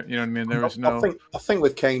situation. You know what I mean? There was no. I think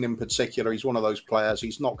with Kane in particular, he's one of those players.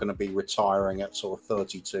 He's not going to be retiring at sort of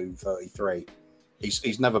 32, 33.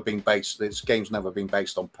 He's never been based. His game's never been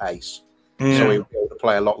based on pace, so he'll be able to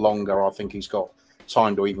play a lot longer. I think he's got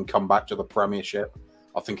time to even come back to the Premiership.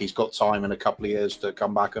 I think he's got time in a couple of years to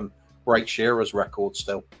come back and break Shearer's record.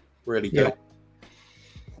 Still, really do.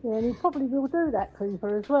 Yeah, and he probably will do that,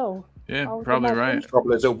 Cooper, as well. Yeah, probably right. Probably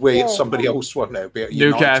there's a weird somebody else won't know.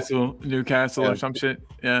 Newcastle or some shit.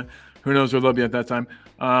 Yeah, who knows where they'll be at that time.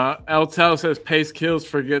 El Tel says pace kills,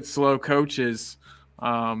 forget slow coaches.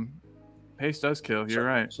 Pace does kill. You're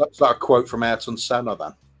right. So is that a quote from Ayrton Senna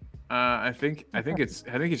then? I think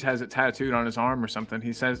he has it tattooed on his arm or something.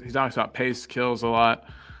 He talks about pace kills a lot.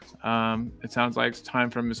 It sounds like it's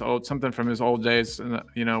something from his old days,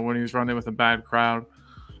 when he was running with a bad crowd.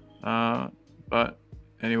 But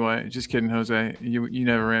anyway, just kidding, Jose. You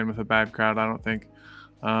never ran with a bad crowd, I don't think.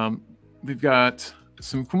 We've got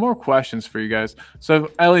some more questions for you guys.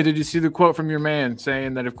 So, Ellie, did you see the quote from your man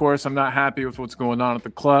saying that, of course, I'm not happy with what's going on at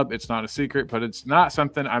the club. It's not a secret, but it's not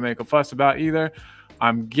something I make a fuss about either.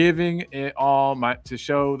 I'm giving it all to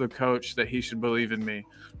show the coach that he should believe in me.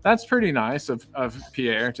 That's pretty nice of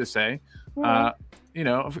Pierre to say. Yeah.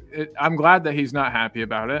 I'm glad that he's not happy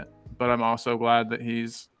about it, but I'm also glad that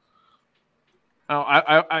he's.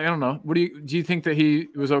 I don't know. What do you think that he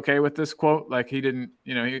was okay with this quote? Like he didn't,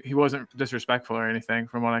 he wasn't disrespectful or anything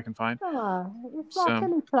from what I can find. It's like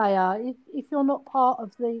any player. If you're not part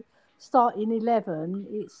of the starting 11,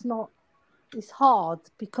 it's hard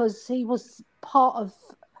because he was part of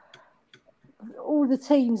all the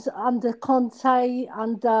teams under Conte,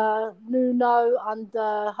 under Nuno,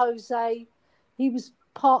 under Jose. He was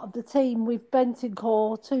part of the team with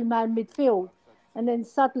Bentancur, two-man midfield. and then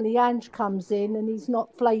suddenly Ange comes in and he's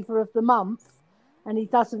not flavour of the month, and he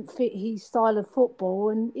doesn't fit his style of football,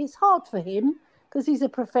 and it's hard for him because he's a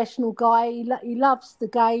professional guy. He loves the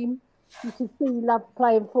game. You can see he loves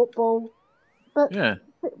playing football. But yeah,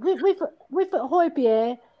 with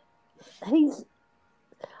Højbjerg, he's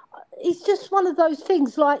just one of those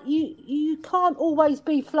things. Like you can't always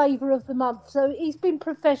be flavour of the month. So he's been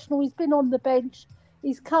professional. He's been on the bench.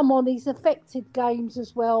 He's come on. He's affected games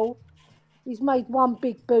as well. He's made one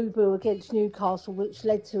big boo-boo against Newcastle, which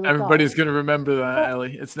led to everybody's going to remember that,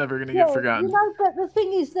 Ellie. It's never going to get forgotten. You know, but the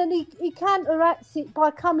thing is, then he counteracts it by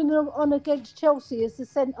coming on against Chelsea as the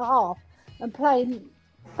centre half and playing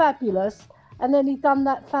fabulous. And then he done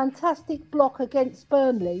that fantastic block against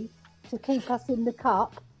Burnley to keep us in the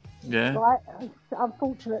cup. Yeah. Right.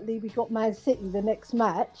 Unfortunately, we got Man City the next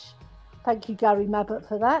match. Thank you, Gary Mabbott,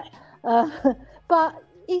 for that. But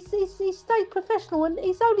he stayed professional, and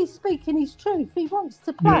he's only speaking his truth. He wants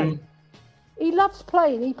to play. He loves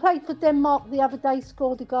playing. He played for Denmark the other day,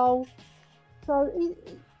 scored a goal. So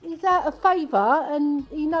he's out of favour, and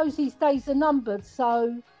he knows his days are numbered.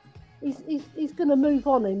 So he's going to move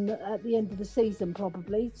on at the end of the season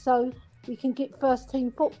probably, so we can get first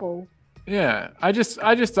team football. Yeah, I just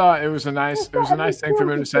thought it was a nice thing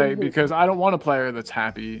for him to say, because I don't want a player that's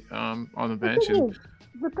happy on the bench.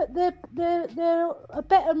 But they're a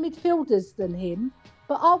better midfielders than him.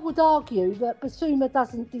 But I would argue that Basuma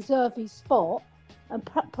doesn't deserve his spot, and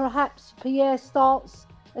perhaps Pierre starts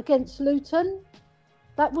against Luton.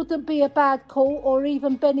 That wouldn't be a bad call, or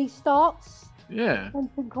even Benny starts. Yeah.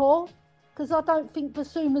 Because I don't think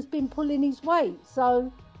Basuma's been pulling his weight.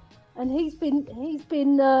 So, and he's been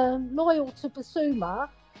loyal to Basuma,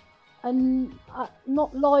 and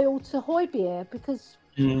not loyal to Højbjerg, because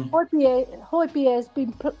Højbjerg's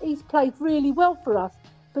he's played really well for us.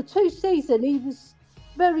 For 2 seasons, he was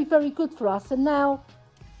very, very good for us, and now,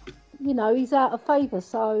 you know, he's out of favour.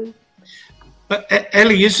 So. But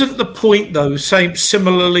Ellie, isn't the point though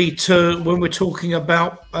similarly to when we're talking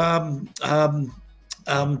about Timo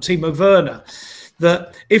Werner,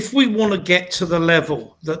 that if we want to get to the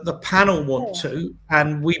level that the panel want to,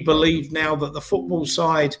 and we believe now that the football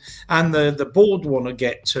side and the board want to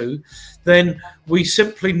get to, then we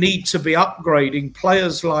simply need to be upgrading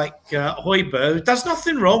players like Højbjerg, who does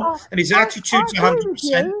nothing wrong, and his attitude's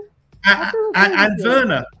 100%, and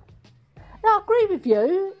Werner. No, I agree with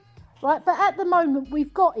you, right? But at the moment,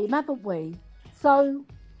 we've got him, haven't we? So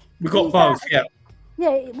we've got both, yeah.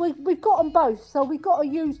 Yeah, we've got them both, so we've got to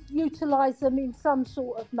utilise them in some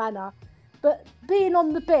sort of manner. But being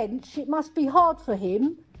on the bench, it must be hard for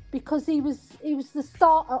him, because he was the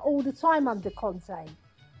starter all the time under Conte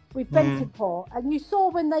with Bentancur. And you saw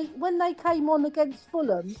when they came on against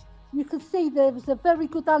Fulham, you could see there was a very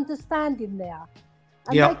good understanding there.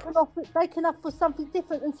 And they can offer something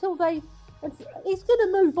different until they. He's going to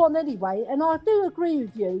move on anyway, and I do agree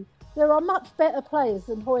with you. There are much better players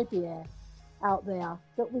than Højbjerg out there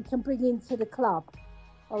that we can bring into the club.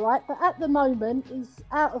 All right, but at the moment he's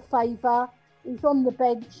out of favour, he's on the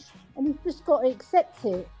bench, and he's just got to accept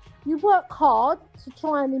it. You work hard to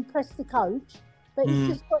try and impress the coach, but he's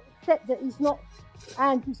just got to accept that he's not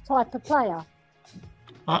Andy's type of player.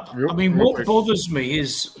 I mean, what bothers me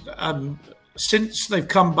is since they've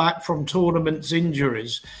come back from tournaments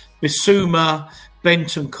injuries, Basuma,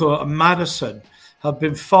 Bentancur and Maddison have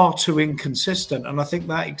been far too inconsistent, and I think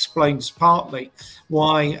that explains partly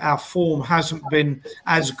why our form hasn't been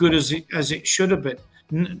as good as it should have been.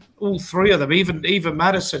 All 3 of them, even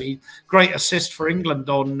Maddison, great assist for England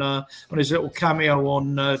on his little cameo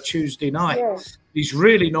on Tuesday night. Yeah. He's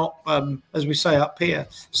really not, as we say up here,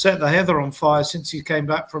 set the heather on fire since he came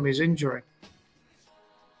back from his injury.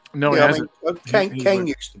 No, he hasn't. Kane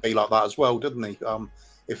used to be like that as well, didn't he?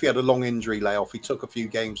 If he had a long injury layoff, he took a few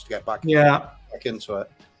games to get back into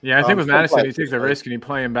it. Yeah, I think with Maddison, he takes a risk and he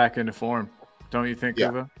play him back into form. Don't you think,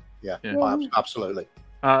 Uwe? Yeah, absolutely.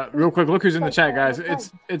 Real quick, look who's in the chat, guys.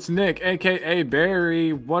 It's Nick, aka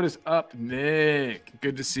Barry. What is up, Nick?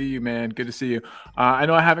 Good to see you, man. Good to see you. I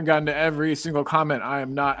know I haven't gotten to every single comment. I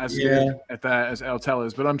am not as good at that as El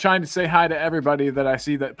is, but I'm trying to say hi to everybody that I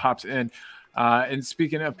see that pops in. And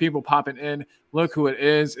speaking of people popping in, look who it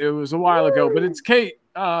is. It was a while ago, but it's Kate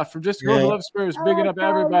from Just Girl Who Love Spurs. Bigging up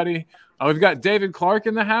everybody. We've got David Clark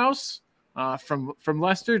in the house from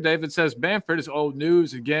Leicester. David says Bamford is old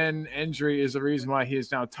news again. Injury is the reason why he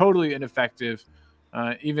is now totally ineffective,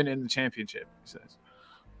 even in the championship, he says.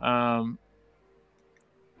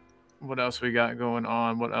 What else we got going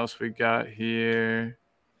on? What else we got here?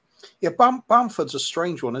 Yeah, Bamford's a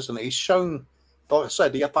strange one, isn't he? He's shown, like I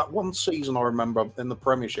said, he had that one season I remember in the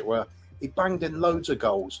Premiership where he banged in loads of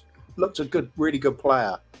goals. looked a really good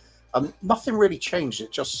player. Nothing really changed.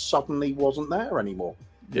 It just suddenly wasn't there anymore.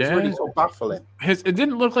 It's really sort of baffling. It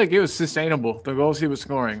didn't look like it was sustainable, the goals he was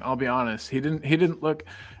scoring. I'll be honest. He didn't look,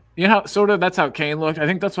 you know, sort of that's how Kane looked. I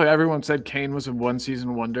think that's why everyone said Kane was a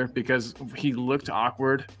one-season wonder, because he looked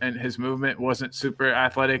awkward and his movement wasn't super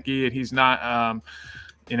athletic-y, and he's not,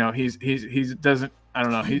 you know, he doesn't, I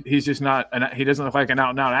don't know, he's just not, he doesn't look like an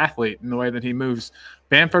out-and-out athlete in the way that he moves.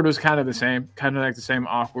 Bamford was kind of the same, kind of like the same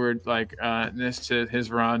awkward ness to his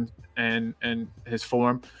run and his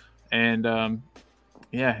form, and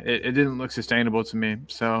yeah, it didn't look sustainable to me.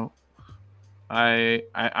 So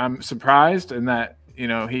I'm surprised in that, you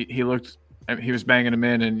know, he looked, he was banging him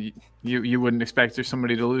in, and you wouldn't expect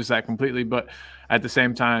somebody to lose that completely, but at the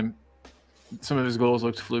same time, some of his goals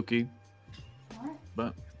looked fluky.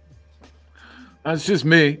 But that's just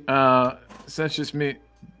me. That's just me.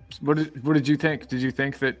 What did you think? Did you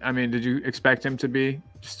think that? I mean, did you expect him to be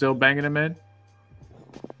still banging him in?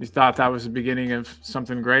 You thought that was the beginning of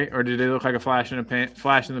something great, or did it look like a flash in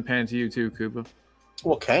the pan to you too, Koopa?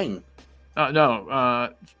 Well, Kane.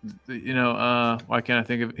 No. You know, why can't I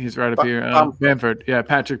think of? He's right up here. Bamford. Yeah,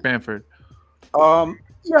 Patrick Bamford.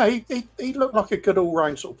 Yeah, he looked like a good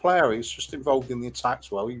all-round sort of player. He was just involved in the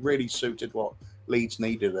attacks well. He really suited what Leeds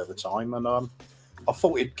needed at the time, and I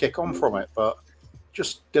thought he'd kick on from it, but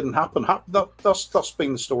just didn't happen. That's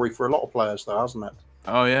been the story for a lot of players, though, hasn't it?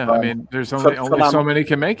 Oh yeah, I mean, there's only so many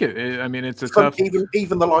can make it. I mean, it's a tough.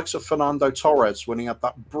 Even the likes of Fernando Torres, when he had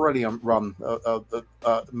that brilliant run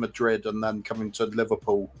at Madrid and then coming to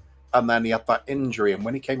Liverpool, and then he had that injury, and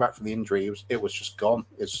when he came back from the injury, it was just gone.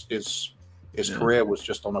 His career was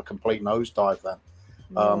just on a complete nosedive then.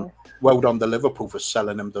 Well done to Liverpool for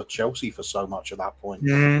selling him to Chelsea for so much at that point.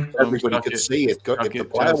 Everybody could see it if the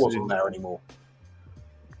player wasn't there anymore.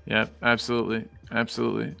 Yeah, absolutely.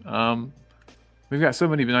 We've got so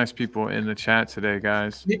many nice people in the chat today,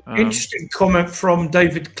 guys. Interesting comment from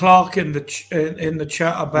David Clark in the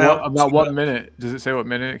chat about what minute. Does it say what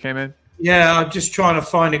minute it came in? Yeah, I'm just trying to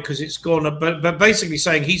find it because it's gone. But basically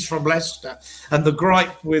saying he's from Leicester, and the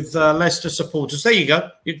gripe with Leicester supporters. There you go.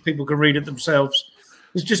 People can read it themselves.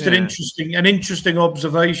 It's just an interesting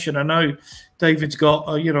observation. I know David's got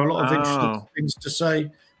a lot of interesting things to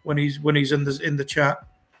say when he's in the chat.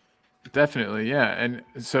 Definitely, yeah. And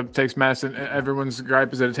so it takes Madison. Everyone's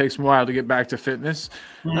gripe is that it takes him a while to get back to fitness.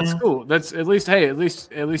 That's cool. That's at least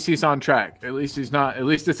he's on track. At least he's not. At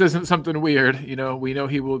least this isn't something weird. You know, we know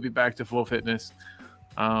he will be back to full fitness.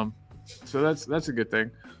 So that's a good thing.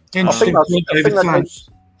 I think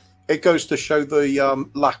it goes to show the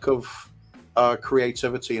lack of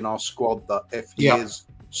creativity in our squad. That if he is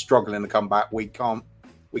struggling to come back, we can't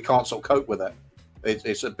sort of cope with it.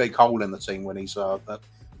 It's a big hole in the team when he's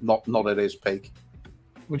not at his peak.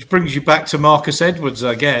 Which brings you back to Marcus Edwards,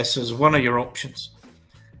 I guess, as one of your options.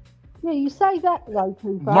 Yeah, you say that though,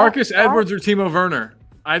 Cooper. Marcus Edwards or Timo Werner?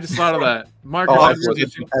 I just thought of that. Marcus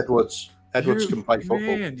Edwards can play football.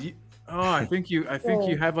 Man, I think you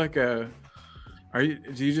have like a. Do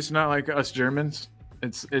you just not like us Germans?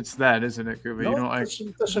 It's that, isn't it, Cooper? You don't like.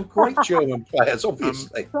 There's some great German players,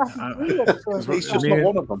 obviously. He's just not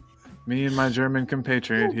one of them. Me and my German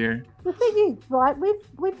compatriot here. The thing is, right,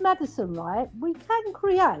 with Madison, right, we can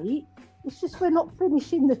create. It's just we're not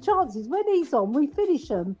finishing the chances. When he's on, we finish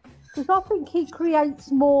them because I think he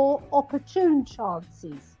creates more opportune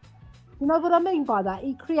chances. You know what I mean by that?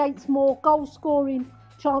 He creates more goal-scoring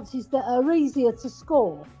chances that are easier to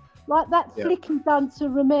score. Like that flick he done to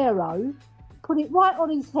Romero, put it right on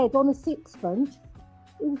his head on a sixpence.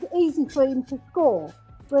 It was easy for him to score.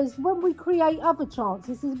 Whereas when we create other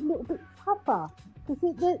chances, it's a little bit tougher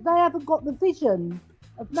because they haven't got the vision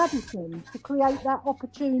of Madison to create that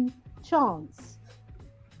opportune chance.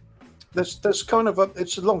 There's kind of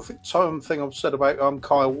it's a long-term thing I've said about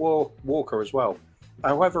Kyle Walker as well.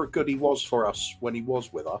 However good he was for us when he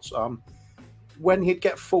was with us, when he'd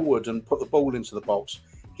get forward and put the ball into the box,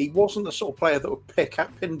 he wasn't the sort of player that would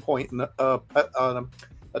pinpoint a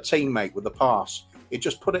teammate with a pass. It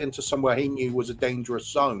just put it into somewhere he knew was a dangerous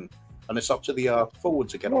zone, and it's up to the forward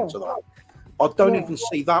to get onto that. I don't even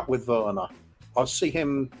see that with Werner. I see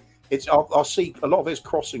him. I see a lot of his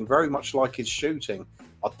crossing very much like his shooting.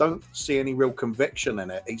 I don't see any real conviction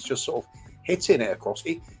in it. He's just sort of hitting it across.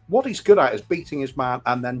 What he's good at is beating his man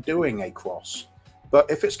and then doing a cross. But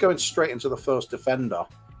if it's going straight into the first defender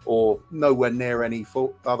or nowhere near any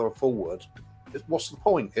other forward, what's the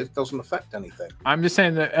point? It doesn't affect anything. I'm just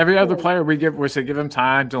saying that every other player we say give him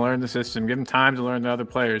time to learn the system, give him time to learn the other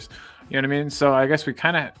players. You know what I mean? So I guess we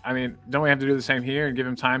kind of, don't we have to do the same here and give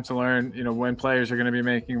him time to learn, when players are going to be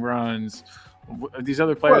making runs these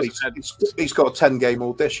other players have had. He's got a 10-game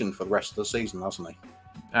audition for the rest of the season, hasn't he?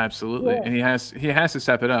 Absolutely, and he has to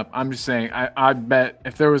step it up. I'm just saying, I bet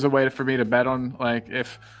if there was a way for me to bet on like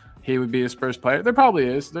if he would be a Spurs player, there probably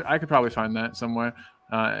is. I could probably find that somewhere.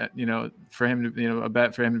 For him to a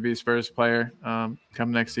bet for him to be a Spurs player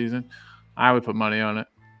come next season, I would put money on it.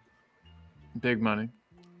 Big money.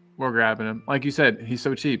 We're grabbing him. Like you said, he's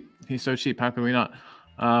so cheap. He's so cheap. How can we not?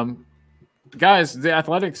 Guys, The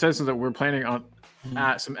Athletic says that we're planning on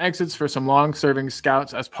some exits for some long-serving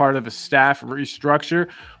scouts as part of a staff restructure,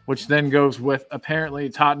 which then goes with apparently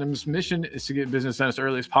Tottenham's mission is to get business done as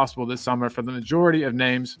early as possible this summer for the majority of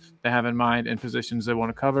names they have in mind and positions they want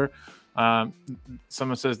to cover.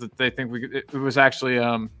 Someone says that they think it was actually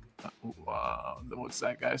what's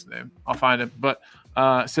that guy's name? I'll find it. But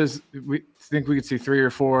it says we think we could see 3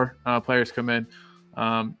 or 4 players come in.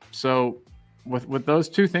 So with those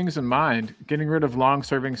two things in mind, getting rid of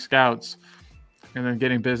long-serving scouts and then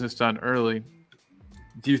getting business done early,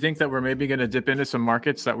 do you think that we're maybe going to dip into some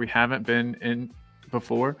markets that we haven't been in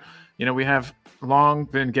before? We have long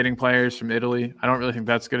been getting players from Italy. I don't really think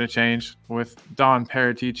that's going to change with Don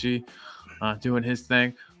Paratici doing his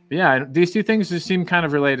thing. But yeah, these two things just seem kind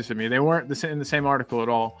of related to me. They weren't in the same article at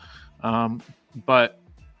all. But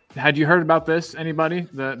had you heard about this? Anybody?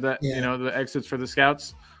 The exits for the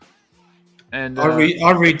scouts? And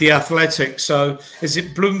I read The Athletic. So is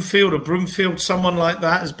it Bloomfield or Broomfield? Someone like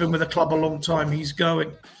that has been with the club a long time. He's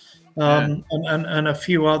going, and a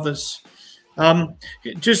few others.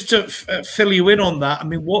 Just to fill you in on that, I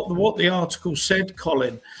mean, what the article said,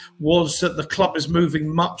 Colin, was that the club is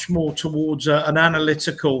moving much more towards an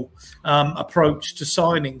analytical approach to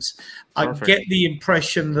signings. Perfect. I get the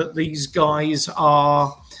impression that these guys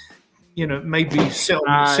are, maybe sit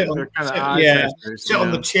on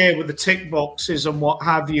the chair with the tick boxes and what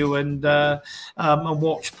have you, and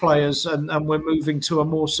watch players, and we're moving to a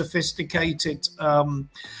more sophisticated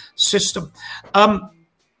system.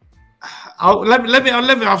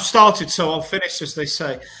 I've started, so I'll finish, as they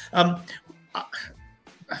say.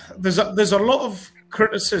 There's a lot of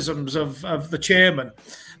criticisms of the chairman.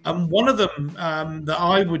 One of them that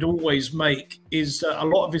I would always make is that a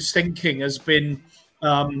lot of his thinking has been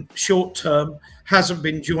short term, hasn't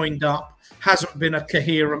been joined up, hasn't been a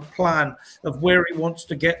coherent plan of where he wants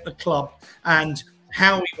to get the club and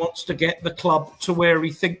how he wants to get the club to where he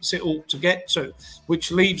thinks it ought to get to, which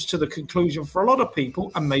leads to the conclusion for a lot of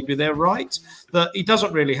people, and maybe they're right, that he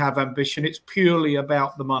doesn't really have ambition. It's purely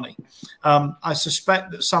about the money. I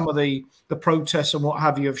suspect that some of the protests and what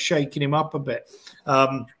have you have shaken him up a bit.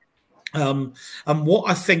 And what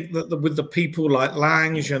I think that with the people like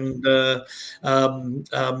Lange and the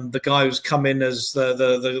guy who's come in as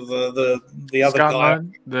the other guy,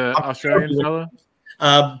 the Australian fellow,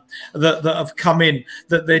 that have come in,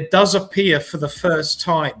 that there does appear for the first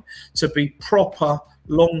time to be proper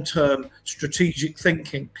long-term strategic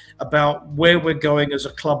thinking about where we're going as a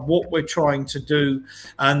club, what we're trying to do,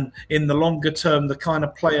 and in the longer term, the kind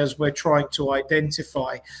of players we're trying to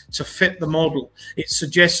identify to fit the model. It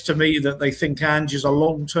suggests to me that they think Ange is a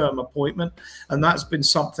long-term appointment, and that's been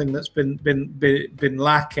something that's been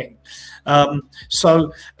lacking.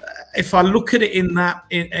 So if I look at it in that,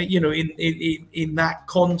 in that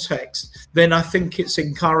context, then I think it's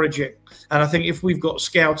encouraging. And I think if we've got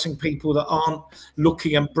scouting people that aren't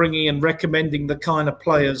looking and bringing and recommending the kind of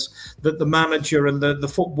players that the manager and the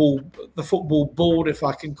football board, if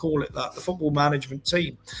I can call it that, the football management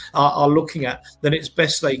team are looking at, then it's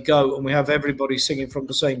best they go, and we have everybody singing from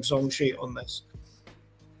the same song sheet on this.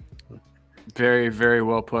 Very, very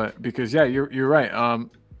well put. Because yeah, you're right.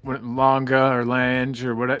 Longa or Lange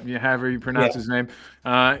or whatever, however you pronounce his name,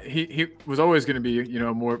 he was always going to be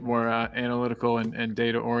more analytical and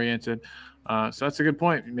data oriented. So that's a good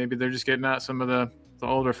point. Maybe they're just getting out some of the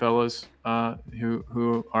older fellas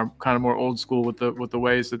who are kind of more old school with the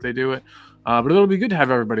ways that they do it. But it'll be good to have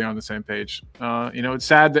everybody on the same page. It's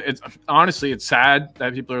sad that it's sad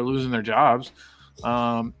that people are losing their jobs.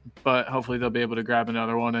 But hopefully they'll be able to grab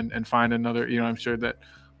another one and find another. I'm sure that.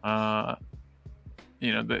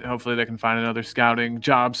 That hopefully they can find another scouting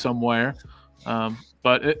job somewhere.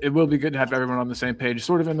 But it will be good to have everyone on the same page,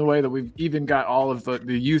 sort of in the way that we've even got all of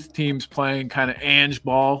the youth teams playing kind of Ange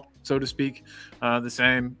ball, so to speak, the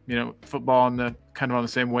same, football on the kind of on the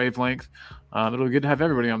same wavelength. It'll be good to have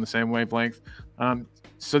everybody on the same wavelength.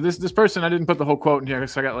 So this person, I didn't put the whole quote in here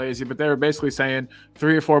because I got lazy, but they were basically saying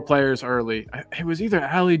 3 or 4 players early. It was either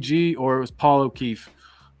Ali G or it was Paul O'Keefe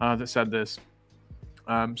that said this.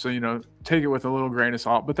 So, take it with a little grain of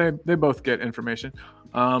salt, but they both get information.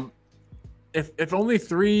 If only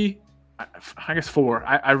 3 I guess 4.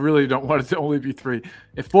 I really don't want it to only be 3.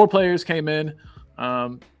 If 4 players came in,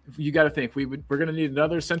 you got to think we're going to need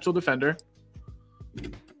another central defender.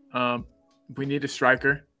 We need a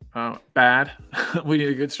striker. Bad. We need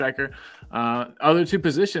a good striker. Other 2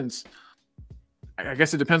 positions, I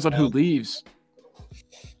guess it depends on who leaves.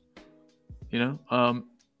 You know,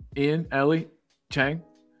 Ian, Ellie, Chang.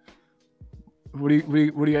 What do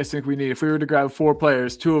you guys think we need? If we were to grab 4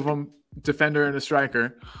 players, 2 of them defender and a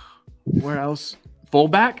striker, where else?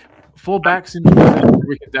 Fullback? Fullback seems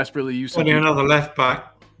we can desperately use. Another left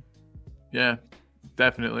back. Yeah,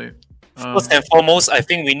 definitely. First and foremost, I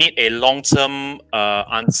think we need a long-term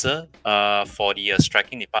answer for the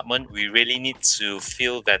striking department. We really need to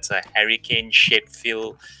fill that hurricane-shaped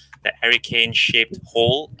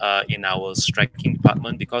hole in our striking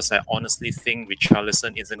department, because I honestly think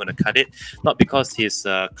Richarlison isn't going to cut it. Not because he's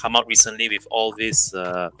come out recently with all these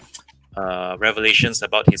revelations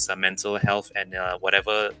about his mental health and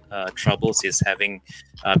whatever troubles he's having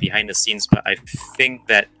behind the scenes, but I think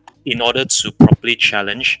that in order to properly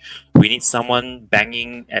challenge, we need someone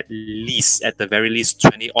banging at the very least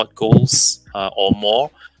 20 odd goals or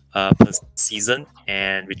more per season,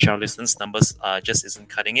 and Richarlison's numbers just isn't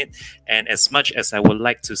cutting it. And as much as I would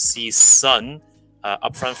like to see Son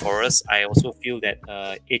up front for us, I also feel that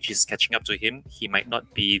age is catching up to him. He might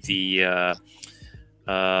not be the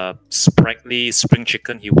sprightly spring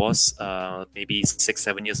chicken he was maybe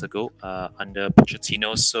 6-7 years ago under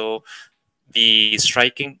Pochettino. So the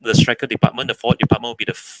striker department, the forward department will be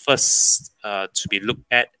the first to be looked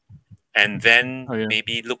at, and then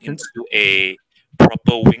maybe look into a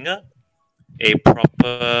proper winger, a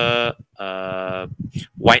proper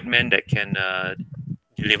white man that can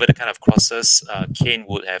deliver the kind of crosses Kane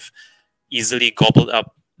would have easily gobbled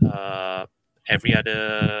up every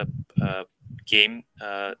other game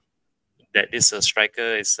that this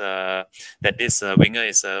striker is that this winger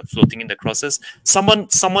is floating in the crosses. Someone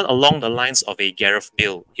along the lines of a Gareth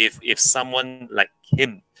Bale. If someone like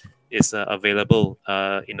him is available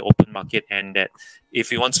in the open market, and that if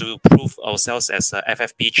we want to prove ourselves as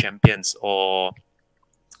FFP champions or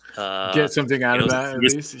get something out of that, at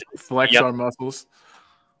least flex our muscles.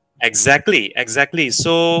 Exactly.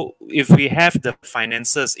 So if we have the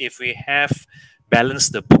finances, if we have balance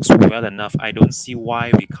the books well enough, I don't see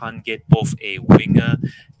why we can't get both a winger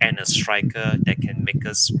and a striker that can make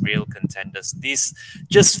us real contenders.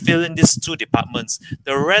 Just fill in these 2 departments.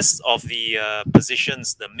 The rest of the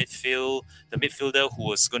positions, the midfielder who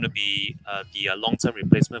was going to be the long-term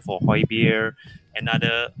replacement for Højbjerg,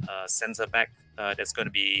 another centre back that's going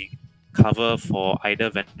to be cover for either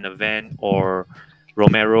Van der Ven or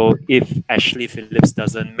Romero if Ashley Phillips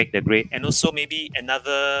doesn't make the grade, and also maybe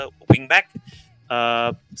another wing back.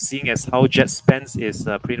 Seeing as how Jet Spence is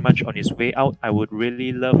pretty much on his way out, I would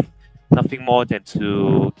really love nothing more than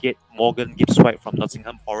to get Morgan Gibbs-White from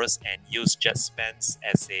Nottingham Forest and use Jet Spence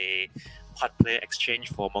as a part player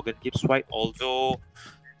exchange for Morgan Gibbs-White, although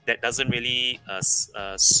that doesn't really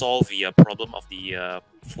solve the problem of the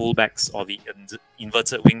fullbacks or the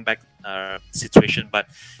inverted wingback situation. But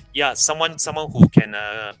yeah, someone who can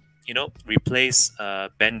replace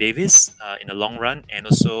Ben Davies in the long run, and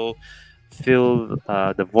also fill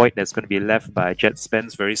the void that's going to be left by Jet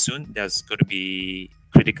Spence very soon. That's going to be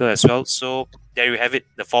critical as well. So there you have it,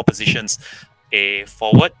 the 4 positions: a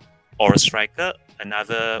forward or a striker,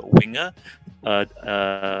 another winger.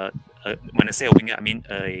 When I say a winger, I mean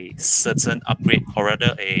a certain upgrade, or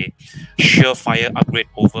rather a surefire upgrade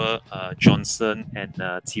over Johnson and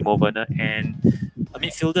Timo Werner, and a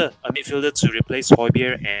midfielder to replace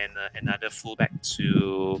Højbjerg, and another fullback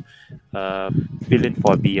to fill in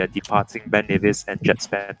for the departing Ben Davies and Jet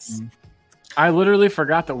Spence. I literally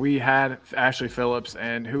forgot that we had Ashley Phillips,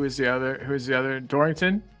 and who is the other?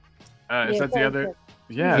 Dorrington? Is that the other?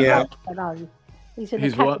 Yeah. He's an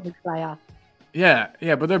academy player.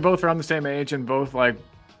 Yeah, but they're both around the same age and both like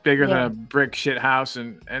bigger than a brick shit house,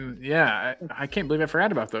 and yeah, I can't believe I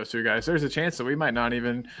forgot about those 2 guys. There's a chance that we might not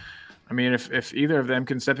even. I mean, if either of them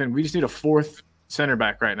can step in, we just need a 4th center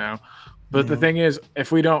back right now. But the thing is,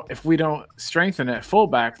 if we don't strengthen at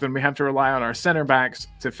fullback, then we have to rely on our center backs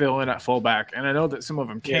to fill in at fullback. And I know that some of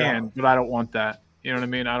them can, but I don't want that. You know what I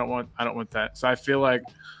mean? I don't want that. So I feel like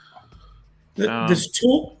there's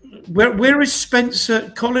talk. Where is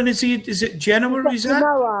Spencer? Colin, is it Genoa? Is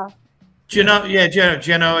that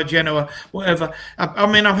Genoa, whatever. I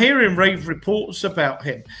mean, I'm hearing rave reports about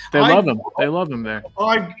him. They love him. They love him there.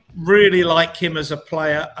 I really like him as a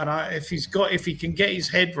player, and if he can get his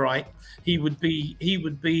head right, he would be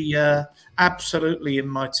absolutely in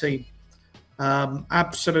my team.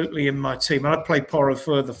 Absolutely in my team. I'd play Porro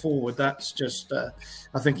further forward. That's just,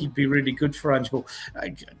 I think he'd be really good for Angeball.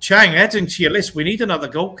 Chang, adding to your list, we need another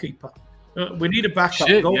goalkeeper. We need a backup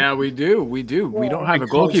goalkeeper. Yeah, we do. We do. Yeah. We don't have a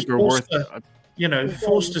goalkeeper Forster,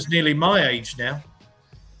 Forster's nearly my age now.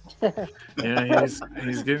 Yeah,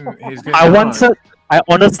 he's getting. I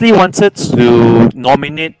honestly wanted to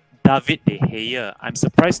nominate David De Gea. I'm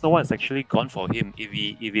surprised no one's actually gone for him if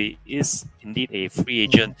he is indeed a free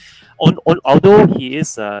agent. Although he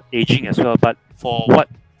is aging as well, but for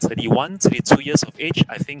 31, 32 years of age,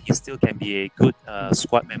 I think he still can be a good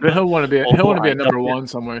squad member. But he'll want to be a number one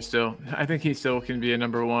somewhere still. I think he still can be a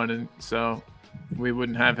number one, and so we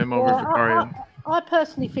wouldn't have him over Vicario. I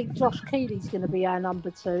personally think Josh Keeley's going to be our number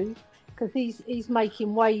 2 because he's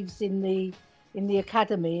making waves in the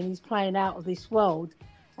academy and he's playing out of this world.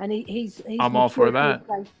 And he's I'm all for that.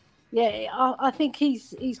 Yeah, I think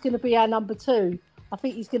he's going to be our number 2. I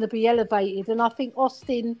think he's going to be elevated, and I think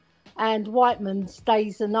Austin and Whiteman's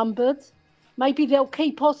days are numbered. Maybe they'll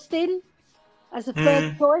keep Austin as a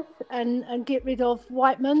third choice and get rid of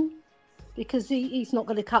Whiteman because he's not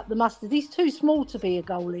going to cut the mustard. He's too small to be a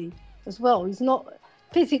goalie as well. He's not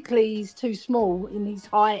physically. He's too small in his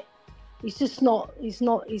height. He's just not. He's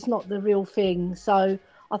not the real thing. So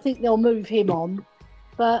I think they'll move him on.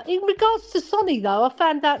 But in regards to Sonny, though, I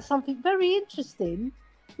found out something very interesting.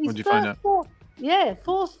 What did you find out?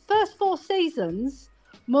 First 4 seasons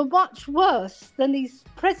were much worse than he's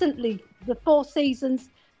presently the 4 seasons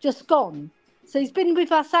just gone. So he's been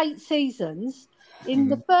with us 8 seasons. In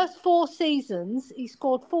the first 4 seasons, he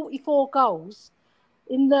scored 44 goals.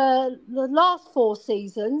 In the last 4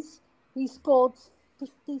 seasons, he scored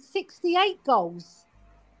 68 goals.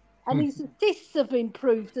 And his assists have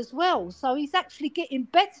improved as well. So he's actually getting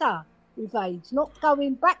better with age, not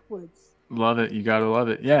going backwards. Love it. You got to love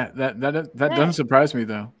it. Yeah, that doesn't surprise me,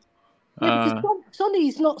 though. Yeah, because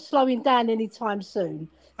Sonny's not slowing down anytime soon.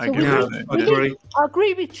 So I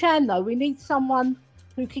agree with Chan, though. We need someone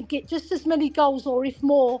who can get just as many goals or if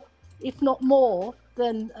not more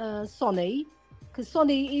than Sonny. Because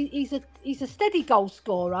Sonny, he's a steady goal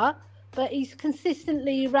scorer, but he's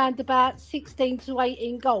consistently around about 16 to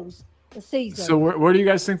 18 goals a season. So where do you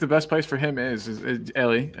guys think the best place for him is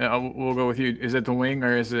Ellie? We'll go with you. Is it the wing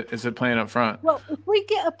or is it playing up front? Well, if we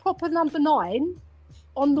get a proper number 9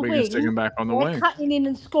 on the wing, can stick him back on the wing, cutting in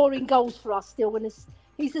and scoring goals for us still. When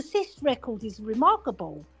his assist record is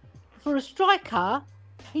remarkable for a striker.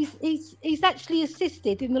 He's actually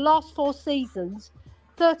assisted in the last 4 seasons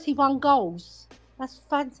 31 goals. That's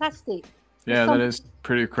fantastic. Yeah, that is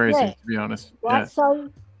pretty crazy, to be honest. Right, yeah. So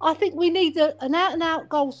I think we need an out-and-out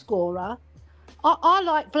goal scorer. I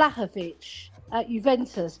like Vlahovic at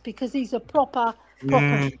Juventus because he's a proper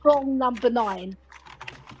strong number 9.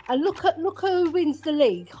 And look who wins the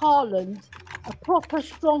league. Haaland, a proper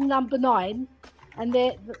strong number 9, and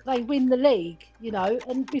they win the league.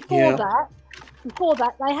 And before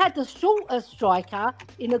that, they had a shorter striker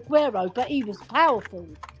in Aguero, but he was powerful,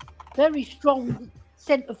 very strong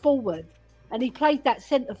centre forward. And he played that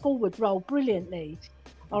centre-forward role brilliantly,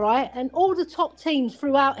 all right? And all the top teams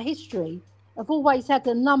throughout history have always had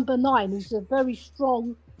a number 9 who's a very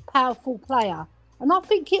strong, powerful player. And I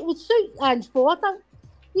think it would suit Angeball.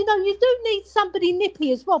 You do need somebody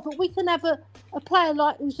nippy as well, but we can have a player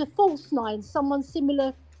like who's a false 9, someone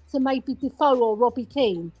similar to maybe Defoe or Robbie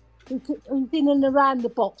Keane, who's in and around the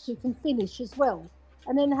box, who can finish as well.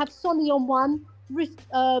 And then have Sonny on one,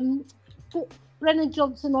 Brennan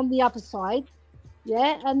Johnson on the other side,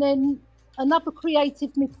 and then another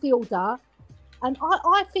creative midfielder. And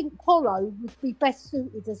I think Porro would be best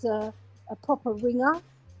suited as a proper winger,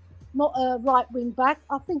 not a right wing back.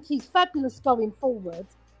 I think he's fabulous going forward.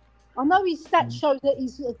 I know his stats show that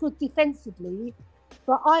he's good defensively,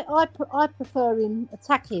 but I prefer him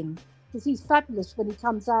attacking because he's fabulous when he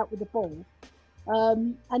comes out with the ball.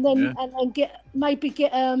 And then get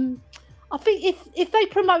I think if they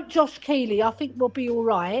promote Josh Keeley, I think we'll be all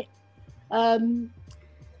right.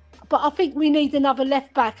 But I think we need another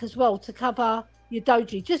left back as well to cover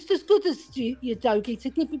Udogie, just as good as Udogie, to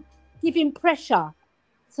give him pressure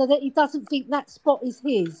so that he doesn't think that spot is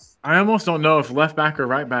his. I almost don't know if left back or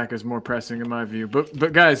right back is more pressing in my view.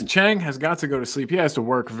 But guys, Chang has got to go to sleep. He has to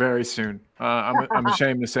work very soon. I'm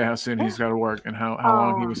ashamed to say how soon he's got to work and how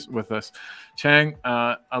long he was with us. Chang,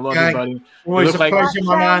 I love you, buddy. Always a pleasure,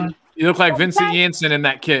 my man. You look like Vincent Janssen in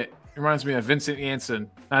that kit. It reminds me of Vincent Janssen.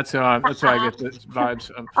 That's how I get the vibes.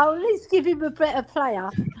 I'll at least give him a better player.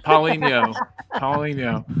 Paulinho.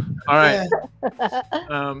 All right.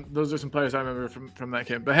 Those are some players I remember from that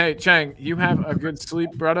kit. But hey, Chang, you have a good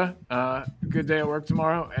sleep, brother. Good day at work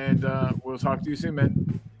tomorrow, and we'll talk to you soon,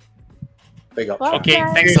 man. Big up. Okay,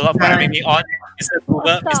 thanks a lot for having me on. Mr.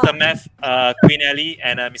 Cooper, Mr. Meth, Queen Ellie,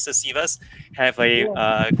 and Mr. Sivas. Have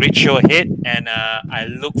a great show ahead, and I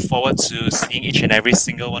look forward to seeing each and every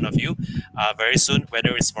single one of you very soon,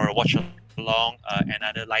 whether it's for a watch along,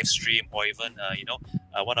 another live stream, or even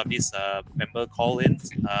one of these member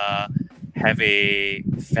call-ins. Have a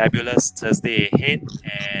fabulous Thursday ahead,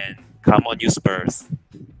 and come on, you Spurs.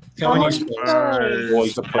 Come on, you Spurs.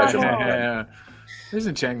 Always a pleasure. Yeah.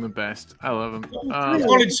 Isn't Chang the best? I love him.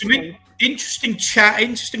 Colin, some interesting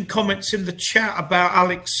comments in the chat about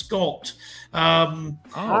Alex Scott. Yeah.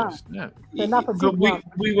 We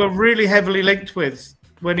were really heavily linked with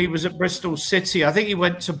when he was at Bristol City. I think he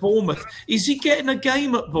went to Bournemouth. Is he getting a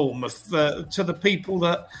game at Bournemouth? To the people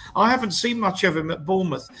that I haven't seen much of him at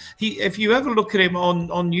Bournemouth. If you ever look at him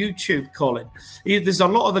on YouTube, Colin, there's a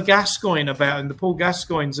lot of the Gascoigne about him. The Paul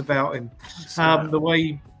Gascoigne's about him. The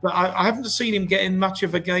way. But I haven't seen him getting much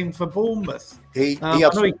of a game for Bournemouth. He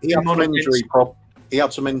had some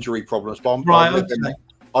injury problems. But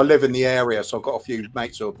I live in the area, so I've got a few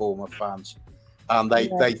mates who are Bournemouth fans, and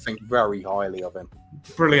they think very highly of him.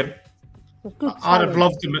 Brilliant. I'd have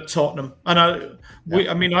loved him at Tottenham. And I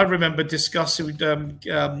remember discussing.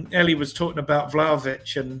 Ellie was talking about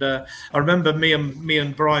Vlahovic, and I remember me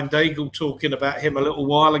and Brian Daigle talking about him a little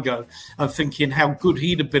while ago, and thinking how good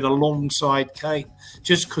he'd have been alongside Kane,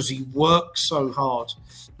 just because he works so hard.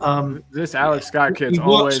 This Alex Scott kid's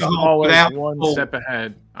always one step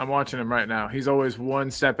ahead. I'm watching him right now. He's always one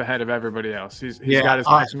step ahead of everybody else. He's got his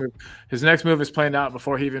next move. His next move is planned out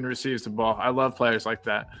before he even receives the ball. I love players like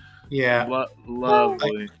that. Yeah,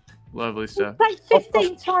 lovely stuff. He played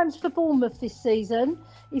 15 times for Bournemouth this season.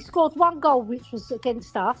 He scored 1 goal, which was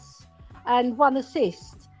against us, and 1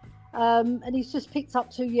 assist. And he's just picked up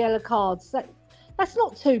 2 yellow cards. That's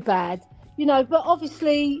not too bad, But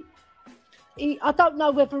obviously, I don't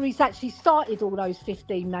know whether he's actually started all those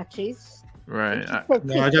 15 matches. Right.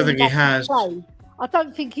 No, I don't think he has. I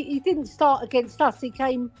don't think he didn't start against us. He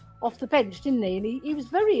came off the bench, didn't he? And he was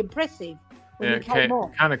very impressive.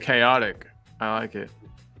 Kind of chaotic. I like it.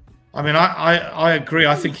 I mean, I agree.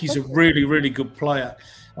 I think he's a really, really good player.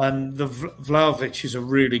 And the Vlahovic is a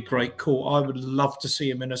really great call. I would love to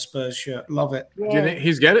see him in a Spurs shirt. Love it. Yeah. Do you think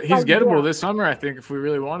he's gettable this summer, I think, if we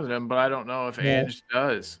really wanted him. But I don't know if Ange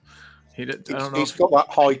does. He's got that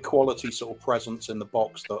high quality sort of presence in the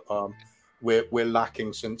box that we're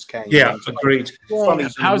lacking since Kane. Yeah, agreed. Yeah.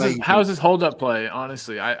 How's his hold up play?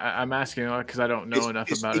 Honestly, I'm asking because I don't know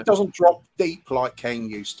enough about it. It doesn't drop deep like Kane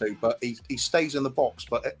used to, but he stays in the box.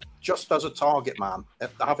 But just as a target man,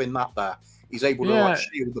 having that there, he's able to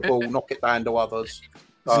shield the ball, knock it down to others.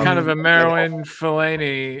 It's kind of a Marouane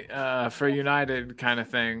Fellaini for United kind of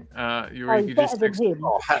thing. You just better than him.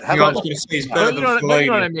 You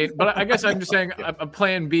know what I mean? But I guess I'm just saying a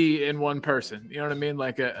plan B in one person. You know what I mean?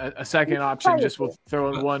 Like a second option, just will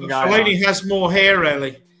throw in one guy. Fellaini has more hair,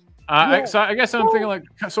 Ellie. So I guess I'm thinking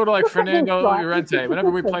sort of like Fernando Llorente. Whenever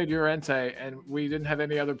we played Llorente and we didn't have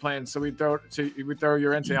any other plans, so we'd throw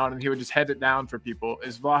Llorente on and he would just head it down for people.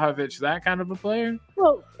 Is Vlahovic that kind of a player?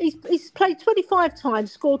 Well, he's played 25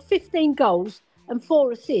 times, scored 15 goals and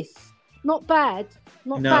 4 assists. Not bad.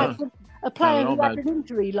 Not bad for a player who had an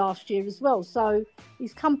injury last year as well. So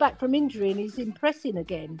he's come back from injury and he's impressing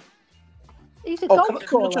again. He's a goal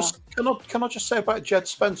scorer. Can I just say about Jed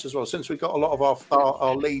Spence as well, since we've got a lot of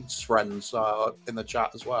our Leeds friends in the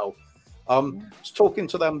chat as well. I was talking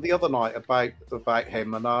to them the other night about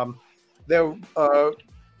him, and there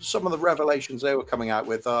some of the revelations they were coming out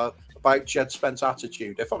with about Jed Spence's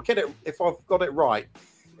attitude. If I've got it right,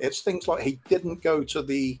 it's things like he didn't go to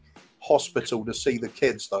the hospital to see the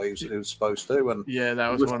kids though he was supposed to, and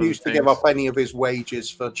that was refused to give up any of his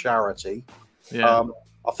wages for charity.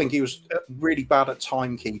 I think he was really bad at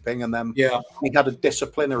timekeeping, and then he had a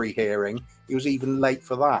disciplinary hearing. He was even late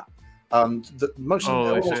for that. And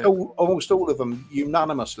almost all of them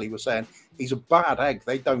unanimously were saying he's a bad egg.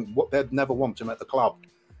 They'd never want him at the club.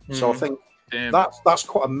 So I think that's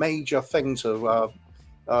quite a major thing to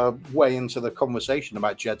weigh into the conversation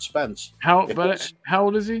about Jed Spence. How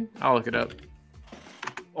old is he? I'll look it up.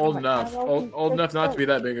 Old enough not to be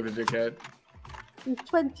that big of a dickhead. He's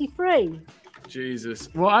 23. Jesus.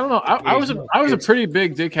 Well, I don't know. I was a pretty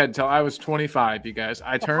big dickhead until I was 25, you guys.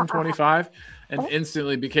 I turned 25 and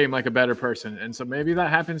instantly became like a better person. And so maybe that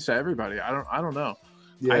happens to everybody. I don't know.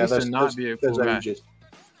 Yeah, I used to not be a cool guy. Ages.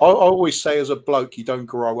 I always say as a bloke, you don't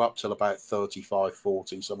grow up till about 35,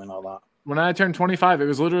 40, something like that. When I turned 25, it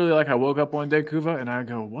was literally like I woke up one day, Kuva, and I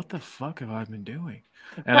go, what the fuck have I been doing?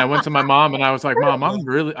 And I went to my mom and I was like, Mom, I'm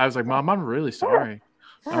really sorry.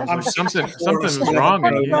 I was like, something's wrong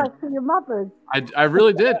in here. For your mother's. I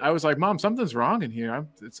really did. I was like, Mom, something's wrong in here.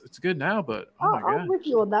 It's good now, but oh my God. I'm with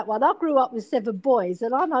you on that one. I grew up with 7 boys,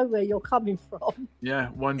 and I know where you're coming from. Yeah,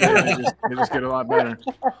 one day they just get a lot better.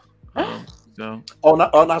 So.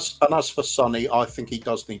 And as for Sonny, I think he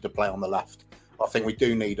does need to play on the left. I think we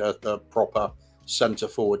do need a proper centre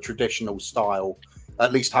forward, traditional style.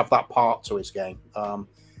 At least have that part to his game.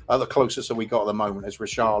 The closest that we got at the moment is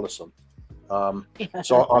Richarlison.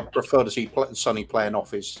 So I prefer to see Sonny playing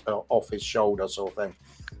off his shoulder sort of thing.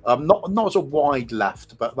 Not as a wide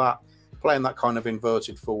left, but playing that kind of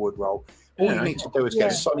inverted forward role. All you need to do is get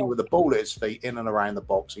Sonny with the ball at his feet in and around the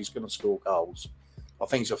box. He's going to score goals. I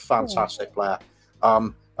think he's a fantastic player.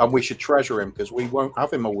 And we should treasure him because we won't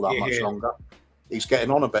have him all that much longer. He's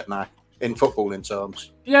getting on a bit now in footballing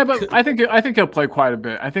terms. Yeah, but I think he'll play quite a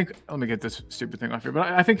bit. Let me get this stupid thing off here.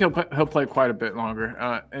 But I think he'll play quite a bit longer.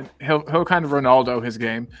 And he'll kind of Ronaldo his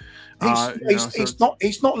game.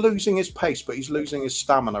 He's not losing his pace, but he's losing his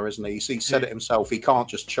stamina, isn't he? He said it himself. He can't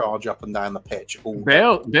just charge up and down the pitch.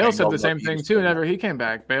 Bale said the same thing too. Whenever he came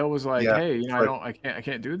back, Bale was like, "Hey, I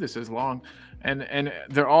can't do this as long." And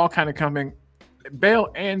they're all kind of coming.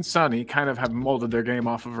 Bale and Sonny kind of have molded their game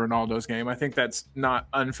off of Ronaldo's game. I think that's not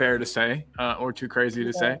unfair to say or too crazy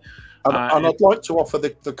to say. And I'd like to offer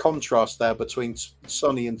the contrast there between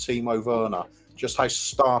Sonny and Timo Werner, just how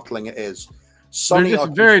startling it is. Sonny, they're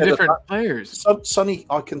just very different players. Sonny,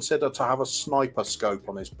 I consider to have a sniper scope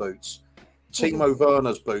on his boots. Timo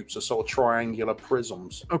Werner's boots are sort of triangular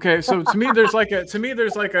prisms. Okay, so to me, there's like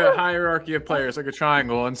a hierarchy of players, like a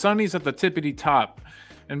triangle, and Sonny's at the tippity top.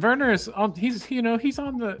 And Werner is he's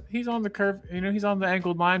on the curve, he's on the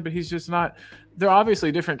angled line, but he's just not. They're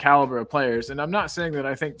obviously different caliber of players, and I'm not saying that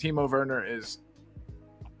I think Timo Werner is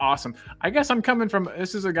awesome. I guess I'm coming from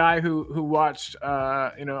this is a guy who watched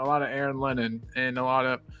a lot of Aaron Lennon and a lot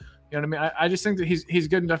of what I mean. I just think that he's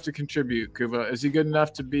good enough to contribute. Kuva, is he good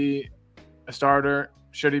enough to be a starter?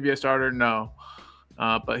 Should he be a starter? No.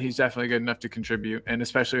 But he's definitely good enough to contribute, and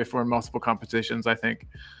especially if we're in multiple competitions, I think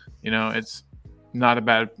it's not a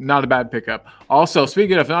bad pickup. Also,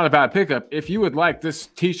 speaking of not a bad pickup, if you would like this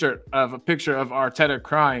T-shirt of a picture of Arteta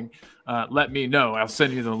crying, let me know. I'll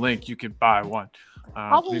send you the link. You can buy one.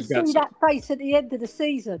 I want to see that face at the end of the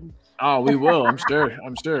season. Oh, we will. I'm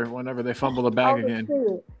sure. Whenever they fumble the bag again,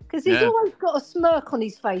 because he's always got a smirk on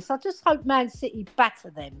his face. I just hope Man City batter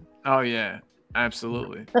them. Oh yeah,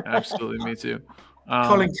 absolutely. Me too.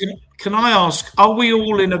 Colin, can I ask, are we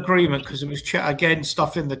all in agreement, because it was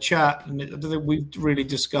stuff in the chat, and I think we've really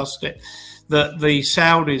discussed it, that the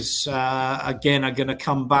Saudis again are going to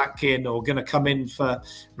come back in or going to come in for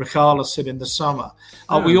Richarlison in the summer?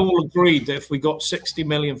 Are we all agreed that if we got 60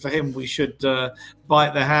 million for him, we should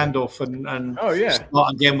bite the hand off and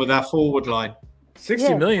start again with our forward line?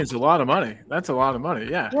 60 million is a lot of money. That's a lot of money.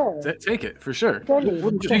 Yeah. Take it for sure.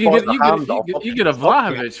 You get a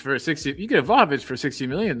Vlahovic for 60. You get a Vlahovic for 60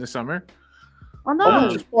 million this summer. I know. I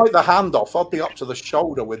wouldn't just bite the hand off. I'd be up to the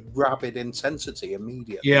shoulder with rapid intensity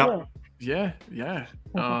immediately. Yeah.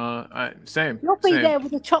 Same. You'll be there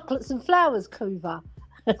with the chocolates and flowers, Kuva.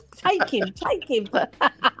 Take him.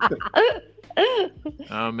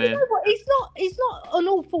 Oh man, you know what? He's not an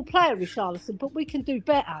awful player, Richarlison, but we can do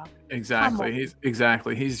better. Exactly.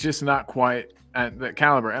 He's just not quite at that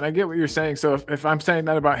caliber. And I get what you're saying. So if I'm saying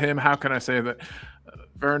that about him, how can I say that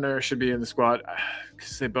Werner should be in the squad?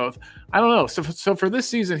 Because they both, I don't know. So for this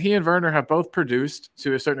season, he and Werner have both produced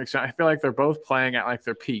to a certain extent. I feel like they're both playing at like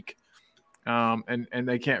their peak. And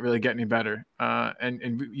they can't really get any better.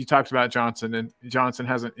 And you talked about Johnson, and Johnson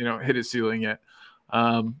hasn't hit his ceiling yet.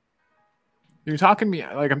 You're talking me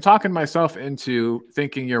like I'm talking myself into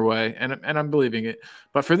thinking your way, and I'm believing it.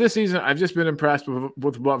 But for this season, I've just been impressed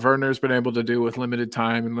with what Werner's been able to do with limited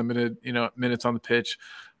time and limited minutes on the pitch.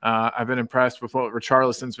 I've been impressed with what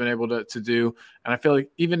Richarlison's been able to do, and I feel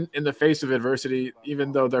like even in the face of adversity,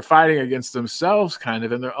 even though they're fighting against themselves, kind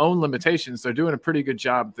of in their own limitations, they're doing a pretty good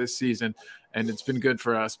job this season, and it's been good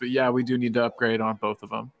for us. But yeah, we do need to upgrade on both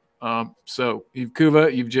of them. So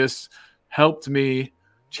Kuva, you've just helped me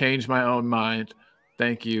change my own mind.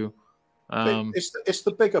 Thank you. It's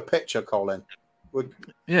the bigger picture, Colin. We've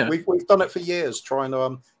done it for years, trying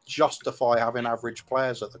to justify having average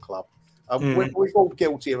players at the club. We're all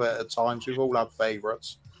guilty of it at times. We've all had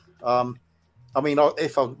favourites. I mean,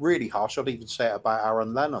 if I'm really harsh, I'd even say it about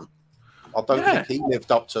Aaron Lennon. I don't think he lived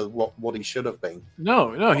up to what he should have been.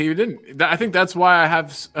 No, he didn't. I think that's why I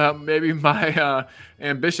have maybe my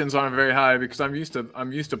ambitions aren't very high, because I'm used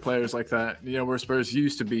to players like that. Where Spurs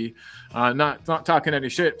used to be, not talking any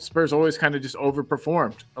shit. Spurs always kind of just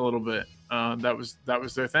overperformed a little bit. That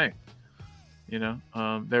was their thing. You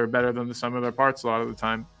know, they were better than the sum of their parts a lot of the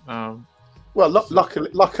time. Well,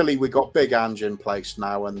 luckily we got Big Ange in place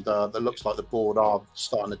now, and it looks like the board are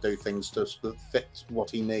starting to do things to fit what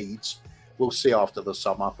he needs. We'll see after the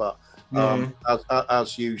summer, but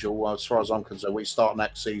as usual, as far as I'm concerned, we start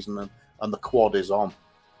next season and the quad is on.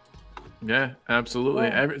 Yeah, absolutely.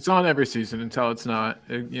 Yeah. It's on every season until it's not.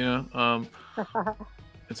 You know,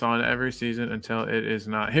 it's on every season until it is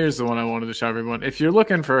not. Here's the one I wanted to show everyone. If you're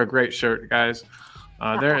looking for a great shirt, guys,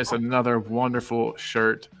 there is another wonderful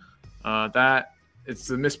shirt. That it's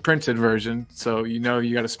the misprinted version, so you know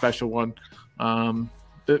you got a special one.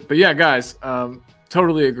 But yeah, guys,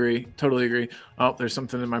 totally agree. Totally agree. Oh, there's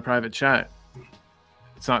something in my private chat.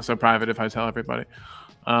 It's not so private if I tell everybody.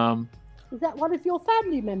 Is that one of your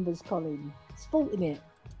family members, Colin, sporting it?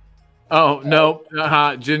 Oh no,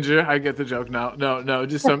 Ginger, I get the joke now. No,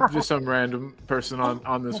 just some random person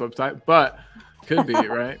on this website, but could be,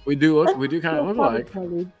 right? We do kind of look like.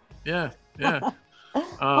 Colin. Yeah.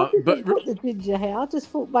 I didn't put the ginger hair. I just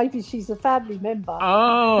thought maybe she's a family member.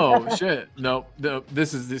 Oh shit! No,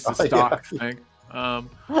 this is a stock thing.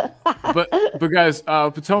 But guys,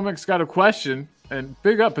 Potomac's got a question, and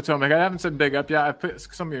big up Potomac. I haven't said big up yet. I put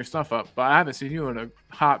some of your stuff up, but I haven't seen you in a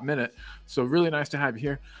hot minute. So really nice to have you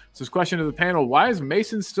here. So this question to the panel: why is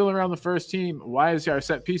Mason still around the first team? Why is he our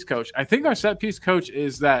set piece coach? I think our set piece coach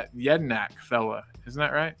is that Jednak fella. Isn't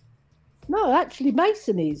that right? No, actually,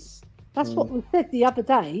 Mason is. That's what we said the other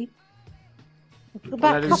day.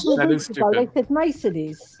 About a couple of weeks ago, they said Mason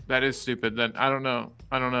is. That is stupid. Then I don't know.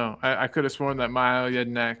 I could have sworn that Mile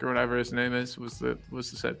Jednak or whatever his name is was the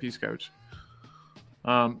set piece coach.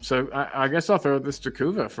 So I guess I'll throw this to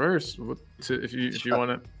Kuva first, if you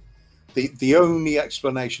want to. The only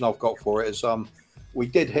explanation I've got for it is we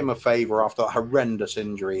did him a favor after that horrendous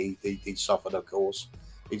injury he suffered. Of course,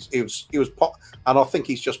 he was and I think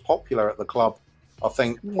he's just popular at the club. I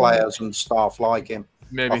think players and staff like him.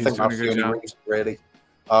 Maybe I think that's the only reason, really.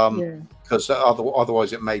 Because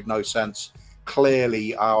otherwise it made no sense.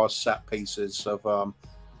 Clearly, our set pieces have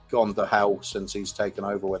gone to hell since he's taken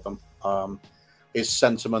over with them. Is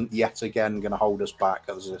sentiment yet again going to hold us back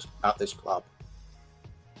at this club?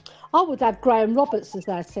 I would have Graham Roberts as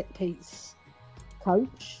our set piece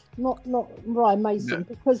coach, not Ryan Mason,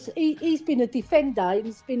 because he's been a defender.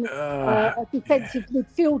 He's been a defensive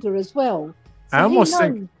midfielder as well. So I almost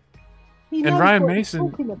think, and Ryan Mason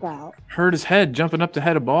hurt his head jumping up to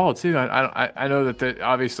head a ball too. I know that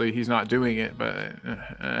obviously he's not doing it, but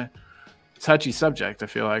touchy subject. I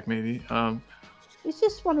feel like maybe. It's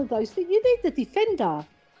just one of those things. You need the defender.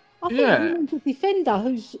 I think you need a defender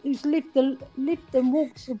who's lived and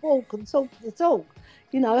walked the walk and talked the talk.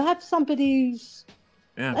 You know, have somebody who's.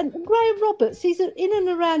 Yeah. And Graham Roberts, he's in and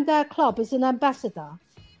around our club as an ambassador.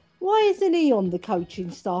 Why isn't he on the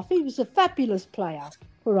coaching staff? He was a fabulous player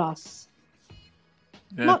for us.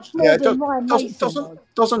 Yeah. Much more than Ryan Mason.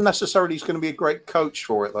 Doesn't necessarily he's going to be a great coach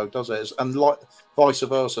for it, though, does it? And like vice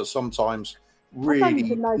versa, sometimes really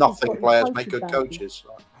nothing players make good coaches.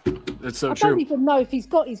 That's so true. I don't true. even know if he's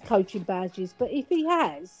got his coaching badges, but if he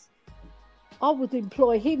has, I would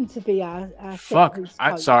employ him to be our set piece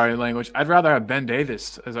coach. Sorry, language. I'd rather have Ben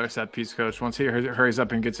Davis as our set piece coach once he hurries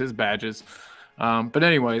up and gets his badges. But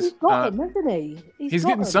anyways, he's got them, hasn't he? He's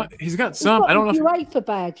getting some. He's got some. I don't know. If for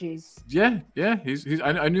badges. Yeah.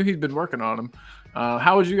 I knew he'd been working on them.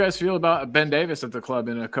 How would you guys feel about Ben Davis at the club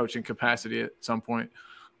in a coaching capacity at some point?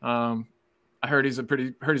 I heard he's a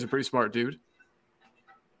pretty smart dude.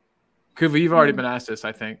 Kuva, you've already been asked this,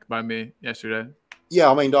 I think, by me yesterday.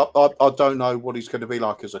 Yeah, I mean, I don't know what he's going to be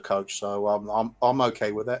like as a coach, so I'm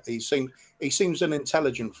okay with it. He seems an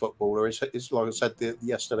intelligent footballer. It's like I said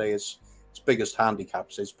yesterday, his biggest handicap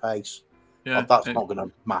is his pace. Yeah, that's not going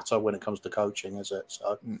to matter when it comes to coaching, is it?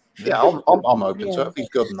 So yeah, I'm open to it. If he's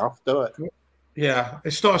good enough, do it. Yeah,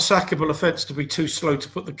 it's not a sackable offence to be too slow to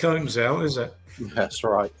put the cones out, is it? That's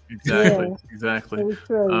right. Exactly.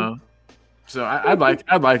 So I'd like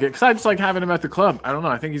it because I just like having him at the club. I don't know.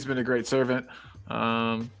 I think he's been a great servant.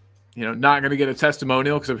 Not going to get a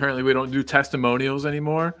testimonial because apparently we don't do testimonials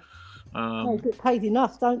anymore. They get paid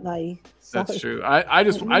enough, don't they? So, that's true. I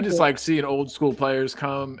just like seeing old school players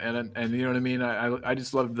come and you know what I mean. I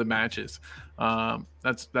just love the matches.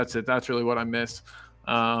 That's it. That's really what I miss.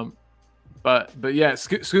 But yeah,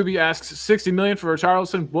 Scooby asks 60 million for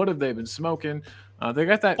Richarlison. What have they been smoking? They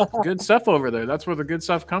got that good stuff over there. That's where the good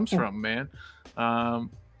stuff comes from, man. And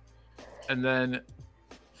then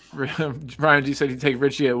Ryan G said he'd take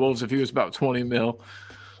Richie at Wolves if he was about 20 mil.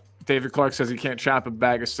 David Clark says he can't chop a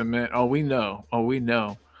bag of cement. Oh, we know.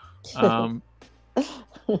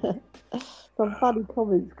 Some funny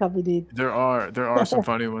comments coming in. There are some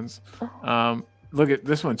funny ones. Look at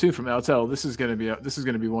this one too from Eltel. This is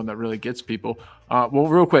gonna be one that really gets people. Well,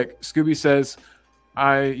 real quick, Scooby says,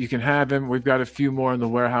 you can have him. We've got a few more in the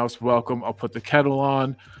warehouse. Welcome. I'll put the kettle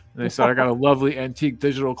on. And they said, I got a lovely antique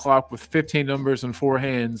digital clock with 15 numbers and 4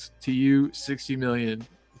 hands. To you, 60 million.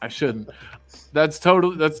 I shouldn't. That's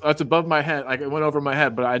above my head. Like, it went over my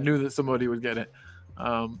head, but I knew that somebody would get it.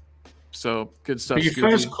 So good stuff. But your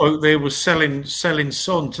first quote there was selling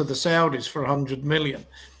Son to the Saudis for 100 million.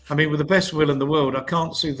 I mean, with the best will in the world, I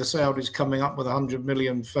can't see the Saudis coming up with 100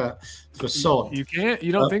 million for Son. You can't?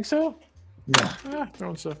 You don't think so? No.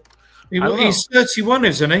 Throwing stuff. He's 31,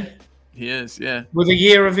 isn't he? He is, yeah. With a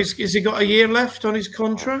year of his, has he got a year left on his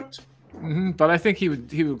contract? But I think he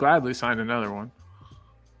would gladly sign another one.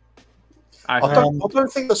 I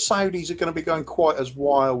don't think the Saudis are going to be going quite as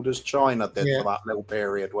wild as China did for that little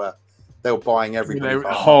period where they were buying everything.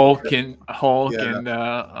 Hulk and all those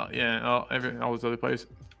other players.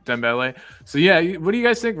 Dembele. So yeah, what do you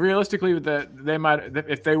guys think realistically that they might,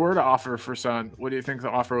 if they were to offer for Son, what do you think the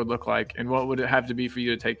offer would look like, and what would it have to be for you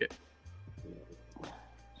to take it?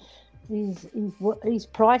 He's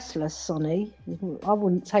priceless, Sonny. I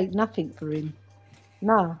wouldn't take nothing for him.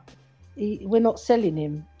 No, we're not selling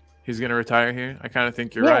him. He's gonna retire here. I kind of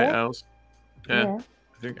think you're right, Els. Yeah.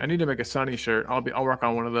 I need to make a Sonny shirt. I'll work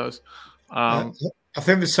on one of those. I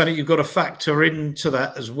think the Sonny, you've got to factor into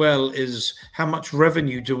that as well is how much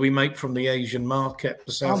revenue do we make from the Asian market,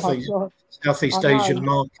 the Southeast Asian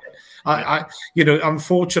market.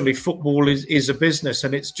 Unfortunately, football is a business,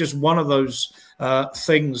 and it's just one of those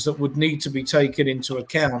things that would need to be taken into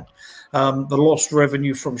account. The lost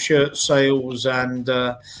revenue from shirt sales and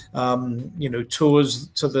tours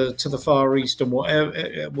to the Far East and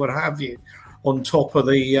what have you, on top of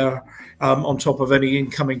any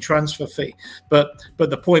incoming transfer fee. But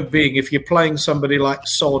the point being, if you're playing somebody like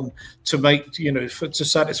Son to make, to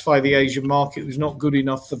satisfy the Asian market who's not good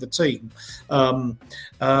enough for the team,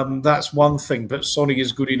 that's one thing. But Sonny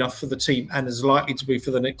is good enough for the team and is likely to be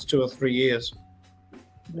for the next 2 or 3 years.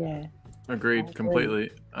 Yeah. Agreed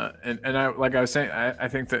completely. And like I was saying, I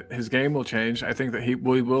think that his game will change. I think that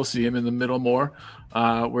we will see him in the middle more,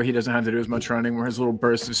 where he doesn't have to do as much running, where his little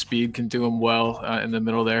bursts of speed can do him well in the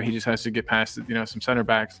middle there. He just has to get past, some center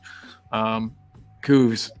backs.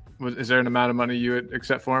 Coos, is there an amount of money you would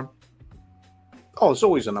accept for him? Oh, it's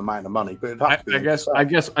always an amount of money, but I guess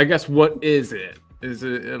what is it? Is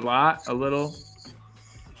it a lot, a little?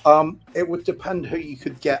 It would depend who you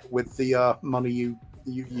could get with the money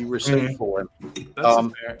you receive for him. That's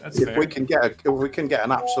fair. If we can get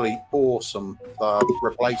an absolutely awesome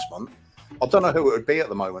replacement, I don't know who it would be at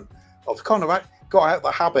the moment. I've kind of got out the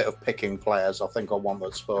habit of picking players. I think I want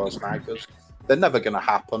at Spurs now because they're never going to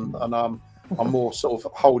happen, and I'm more sort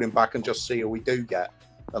of holding back and just see who we do get,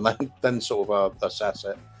 and then sort of assess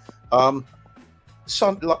it. Like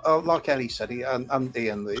Ellie said, and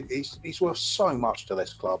Ian, he's worth so much to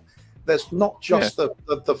this club. There's not just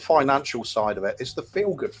the financial side of it; it's the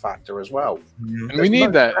feel-good factor as well. And we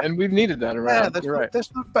need that, and we've needed that around.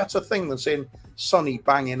 There's no better thing than seeing Sonny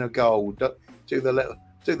banging a goal, do the little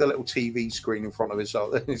TV screen in front of his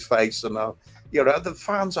face, and the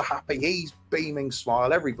fans are happy. He's beaming,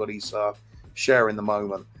 smile. Everybody's sharing the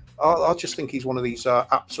moment. I just think he's one of these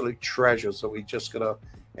absolute treasures that we just gotta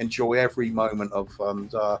enjoy every moment of,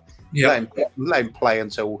 and let him play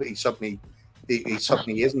until he suddenly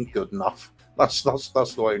isn't good enough. That's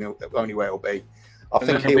the only way it'll be. I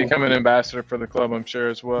think he'll become an ambassador for the club, I'm sure,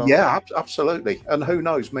 as well. Yeah, absolutely. And who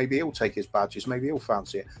knows? Maybe he'll take his badges. Maybe he'll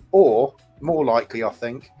fancy it. Or more likely, I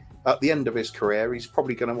think, at the end of his career, he's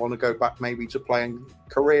probably going to want to go back maybe to playing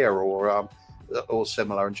career or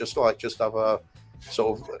similar, and just have a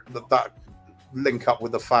sort of that link up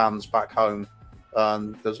with the fans back home.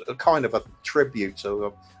 And there's a kind of a tribute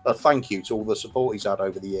to a thank you to all the support he's had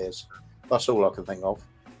over the years. That's all I can think of.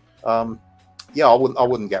 I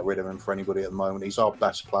wouldn't get rid of him for anybody at the moment. He's our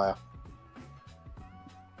best player.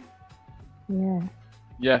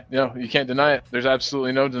 Yeah, you can't deny it. There's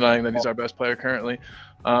absolutely no denying that he's our best player currently.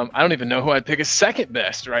 I don't even know who I'd pick as second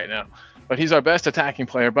best right now, but he's our best attacking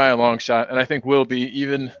player by a long shot, and I think will be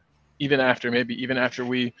even after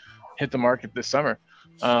we hit the market this summer.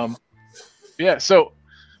 So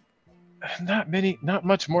not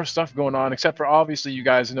much more stuff going on, except for obviously you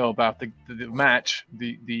guys know about the match,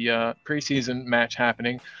 the preseason match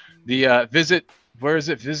happening, the visit. Where is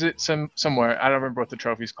it? Visit somewhere. I don't remember what the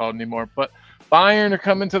trophy's called anymore. But Bayern are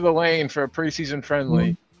coming to the lane for a preseason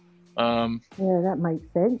friendly. That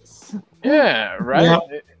makes sense. Yeah, right. Yeah.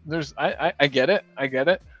 I get it.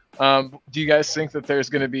 Do you guys think that there's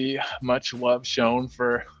going to be much love shown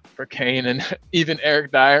for for Kane and even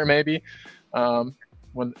Eric Dyer maybe when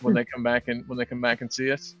they come back and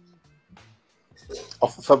see us.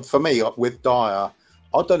 For me, with Dyer,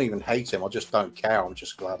 I don't even hate him. I just don't care. I'm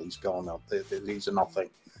just glad he's gone. He's a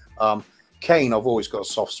nothing. Kane, I've always got a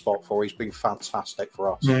soft spot for. He's been fantastic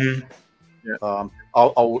for us. Yeah.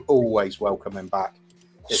 I'll always welcome him back.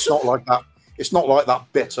 It's not like that. It's not like that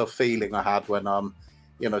bitter feeling I had when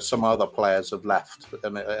some other players have left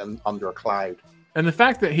and under a cloud. And the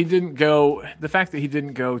fact that he didn't go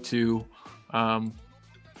to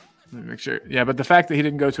let me make sure. Yeah, but the fact that he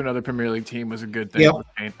didn't go to another Premier League team was a good thing. Yep.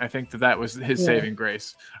 I think that was his saving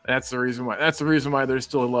grace. That's the reason why. That's the reason why there's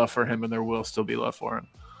still love for him, and there will still be love for him.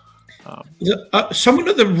 Someone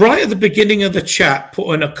at the beginning of the chat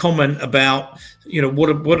put in a comment about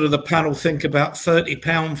what do the panel think about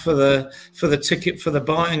 £30 for the ticket for the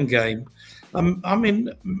Bayern game. I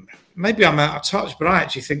mean, maybe I'm out of touch, but I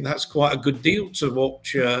actually think that's quite a good deal to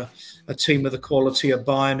watch a team of the quality of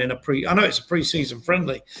Bayern in I know it's a pre-season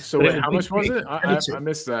friendly. So wait, how much was it? I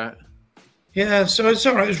missed that. Yeah, so it's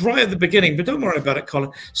all right. It was right at the beginning, but don't worry about it,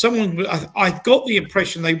 Colin. I got the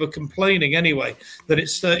impression they were complaining anyway that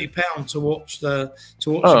it's £30 to watch the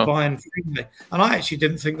Bayern friendly, and I actually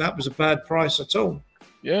didn't think that was a bad price at all.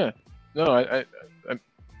 Yeah, no,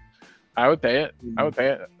 I would pay it. I would pay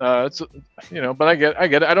it. It's but I get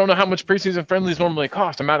it. I don't know how much preseason friendlies normally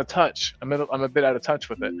cost. I'm out of touch. I'm a bit out of touch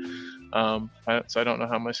with it. So I don't know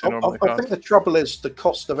how much they normally cost. I think the trouble is the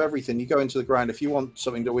cost of everything. You go into the ground, if you want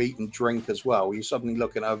something to eat and drink as well, you're suddenly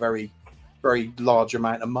looking at a very, very large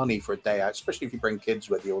amount of money for a day out, especially if you bring kids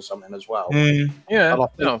with you or something as well. Yeah,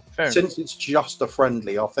 fair. Since it's just a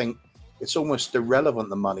friendly, I think it's almost irrelevant,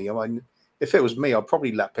 the money. I mean, if it was me, I'd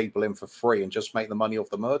probably let people in for free and just make the money off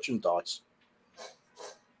the merchandise.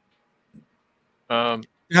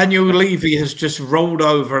 Daniel Levy has just rolled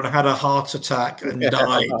over and had a heart attack and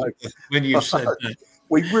died when you said that.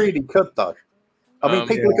 We really could, though. I mean,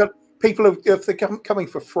 if they're coming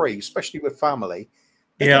for free, especially with family,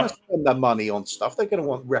 they're going to spend their money on stuff. They're going to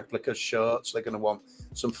want replica shirts. They're going to want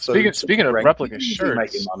some food. Speaking of replica shirts,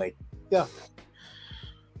 making money. Yeah.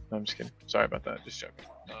 No, I'm just kidding. Sorry about that. Just joking.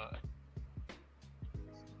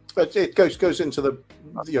 But it goes into the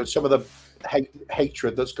some of the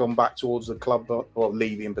hatred that's gone back towards the club, or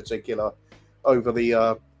Levy in particular, over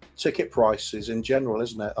the ticket prices in general,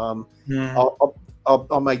 isn't it? I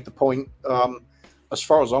made the point, as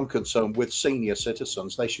far as I'm concerned, with senior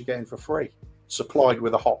citizens, they should get in for free, supplied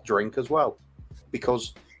with a hot drink as well,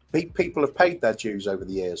 because people have paid their dues over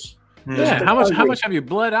the years. Yeah, how much have you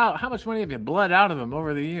bled out? How much money have you bled out of them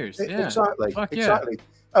over the years? Exactly.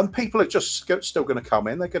 And people are just still going to come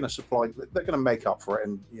in. They're going to supply. They're going to make up for it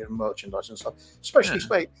in merchandise and stuff. Especially,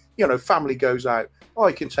 family goes out. Oh,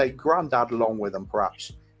 you can take granddad along with them.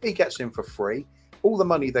 Perhaps he gets in for free. All the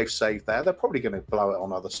money they've saved there, they're probably going to blow it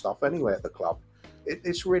on other stuff anyway at the club.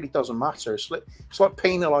 It really doesn't matter. It's like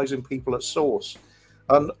penalising people at source.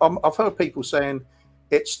 And I've heard people saying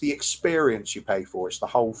it's the experience you pay for. It's the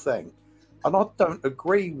whole thing, and I don't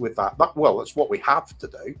agree with that. That's what we have to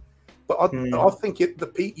do. But I think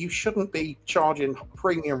you shouldn't be charging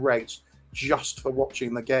premium rates just for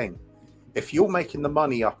watching the game. If you're making the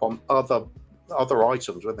money up on other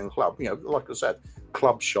items within the club, like I said,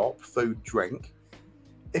 club shop, food, drink.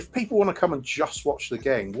 If people want to come and just watch the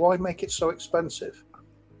game, why make it so expensive?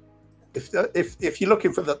 If you're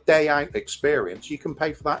looking for the day out experience, you can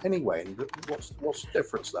pay for that anyway. And what's the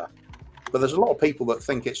difference there? But there's a lot of people that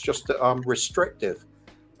think it's just restrictive.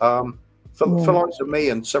 For likes of me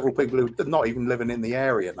and several people who are not even living in the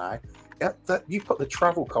area now, that you put the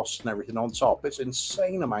travel costs and everything on top. It's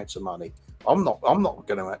insane amounts of money. I'm not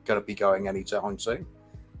going to be going anytime soon.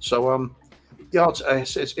 So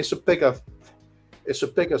it's a bigger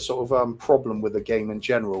sort of problem with the game in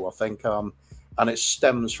general, I think, and it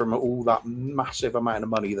stems from all that massive amount of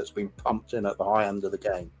money that's been pumped in at the high end of the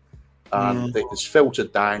game, and it's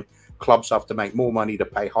filtered down. Clubs have to make more money to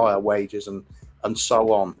pay higher wages and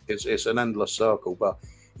so on. It's an endless circle, but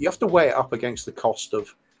you have to weigh it up against the cost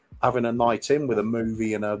of having a night in with a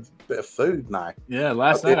movie and a bit of food now. Yeah,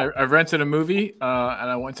 last night I rented a movie and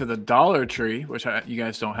I went to the Dollar Tree, which you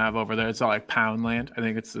guys don't have over there. It's not like Poundland. I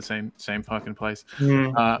think it's the same fucking place.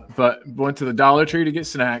 But went to the Dollar Tree to get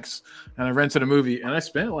snacks and I rented a movie and I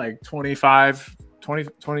spent like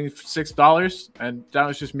 $26, and that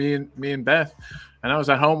was just me and Beth. And I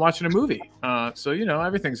was at home watching a movie. So,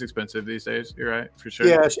 everything's expensive these days. You're right, for sure.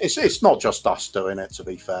 Yeah, it's not just us doing it, to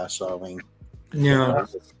be fair. So, I mean,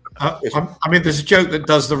 I mean, there's a joke that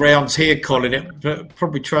does the rounds here, Colin. It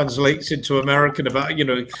probably translates into American about,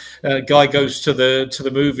 a guy goes to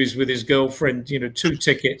the movies with his girlfriend, 2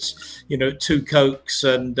 tickets, 2 Cokes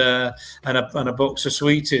and a box of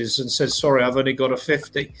sweeties, and says, "Sorry, I've only got a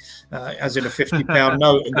 50," as in a £50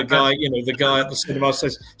 note. And the guy at the cinema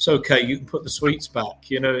says, "It's okay, you can put the sweets back."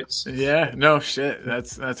 It's no shit.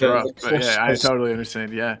 That's rough. But yeah, I totally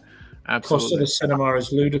understand. Yeah, absolutely. Cost of the cinema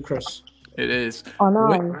is ludicrous. It is. I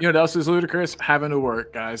know. You know what else is ludicrous? Having to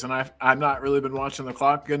work, guys. And I've not really been watching the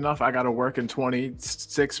clock good enough. I got to work in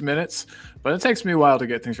 26 minutes, but it takes me a while to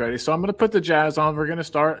get things ready. So I'm going to put the jazz on. We're going to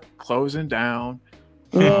start closing down.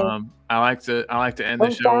 Yeah. I like to end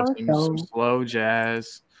the show with some slow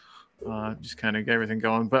jazz. Just kind of get everything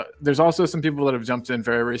going. But there's also some people that have jumped in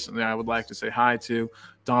very recently. I would like to say hi to.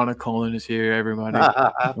 Donna Cullen is here, everybody.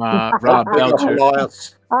 Rob Belcher.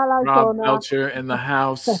 Hello, Rob Belcher in the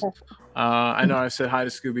house. I know I said hi to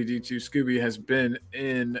Scooby D2. Scooby has been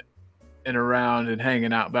in and around and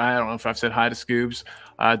hanging out, but I don't know if I've said hi to Scoobs.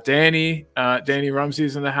 Danny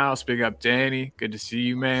Rumsey's in the house. Big up, Danny. Good to see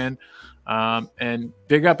you, man. And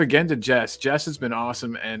big up again to Jess. Jess has been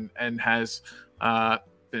awesome and has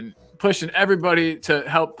been pushing everybody to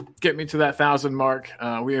help get me to that 1,000 mark.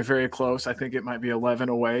 We are very close. I think it might be 11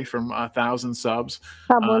 away from 1,000 subs.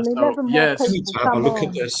 Come on, 11 more people. Have a look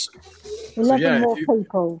at this. 11 more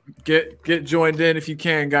people. Get joined in if you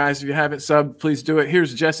can, guys. If you haven't subbed, please do it.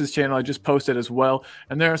 Here's Jess's channel. I just posted as well.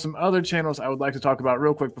 And there are some other channels I would like to talk about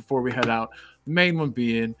real quick before we head out. The main one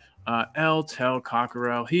being El Tel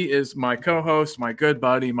Cockerell. He is my co-host, my good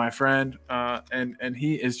buddy, my friend, and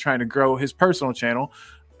he is trying to grow his personal channel.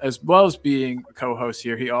 As well as being a co-host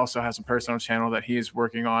here, he also has a personal channel that he is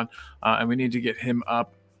working on, and we need to get him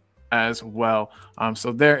up as well.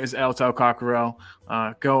 So there is El Tel Cockerell.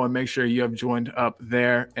 Go and make sure you have joined up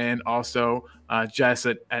there. And also Jess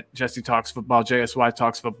at Jesse Talks Football, JSY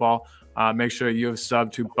Talks Football. Make sure you have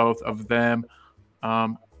subbed to both of them.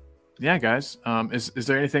 Yeah, guys. Is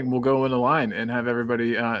there anything? We'll go in the line and have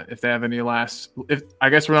everybody, if they have any I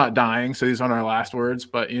guess we're not dying, so these aren't our last words,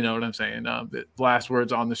 but you know what I'm saying. Last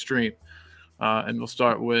words on the stream. And we'll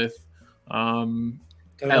start with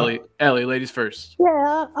Ellie, ladies first.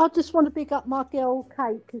 Yeah, I just want to big up my girl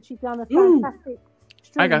Kate because she's done a fantastic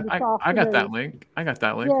stream. I got that link. Yeah,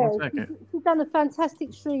 1 second. She's done a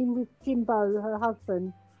fantastic stream with Jimbo, her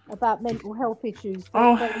husband, about mental health issues.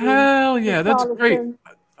 Oh, hell yeah. That's great.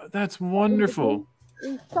 That's wonderful.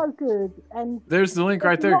 It's so good. And there's the link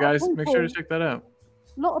right there, guys. Make sure to check that out.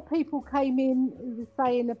 A lot of people came in who were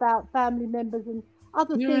saying about family members and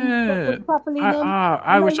other things that were troubling them.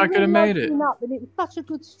 I wish I could have made it. And it was such a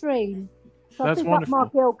good stream. So that's wonderful.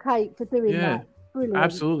 Up my girl Kate for doing that. Brilliant.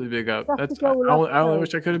 Absolutely big up. I only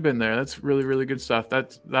wish I could have been there. That's really, really good stuff.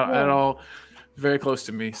 That all very close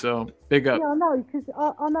to me. So big up. Yeah, I know, because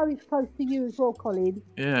I know it's close to you as well, Colin.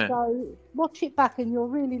 Yeah. So watch it back and you'll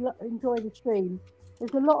really enjoy the stream.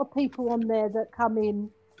 There's a lot of people on there that come in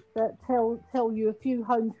that tell you a few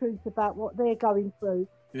home truths about what they're going through.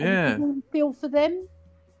 Yeah. And you really feel for them.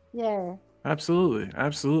 Yeah. Absolutely.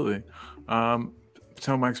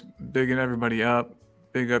 Tomac's bigging everybody up.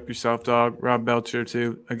 Big up yourself, dog. Rob Belcher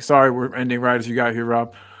too. Sorry, we're ending right as you got here,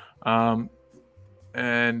 Rob.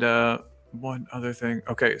 And one other thing.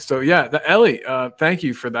 Okay, so yeah, the Ellie. Thank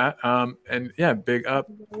you for that. And yeah, big up.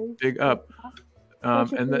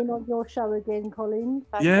 And then on your show again, Colin.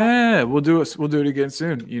 Yeah, we'll do it. We'll do it again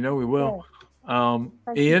soon. You know we will. Yeah.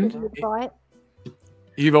 Ian,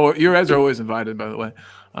 you guys are always invited, by the way.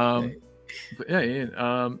 But yeah,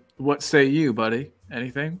 Ian. What say you, buddy?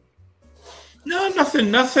 Anything? No,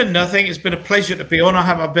 nothing. It's been a pleasure to be on.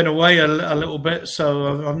 I've been away a little bit,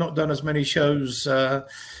 so I've not done as many shows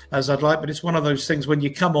as I'd like. But it's one of those things when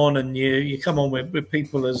you come on and you come on with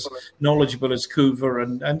people as knowledgeable as Coover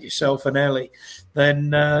and yourself and Ellie,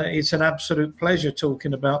 then it's an absolute pleasure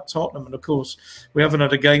talking about Tottenham. And of course, we haven't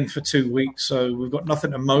had a game for 2 weeks, so we've got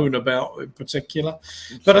nothing to moan about in particular.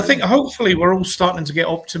 But I think hopefully we're all starting to get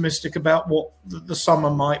optimistic about what the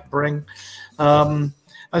summer might bring.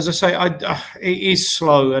 As I say, it is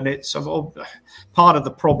slow, and it's part of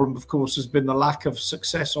the problem, of course, has been the lack of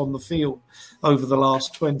success on the field over the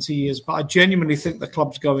last 20 years. But I genuinely think the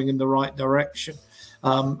club's going in the right direction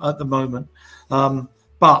at the moment.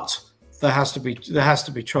 But there has to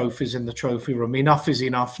be trophies in the trophy room. Enough is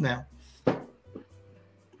enough now.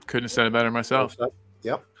 Couldn't have said it better myself.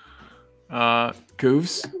 Yep.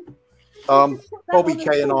 Goofs. Bobby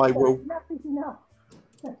K and I will.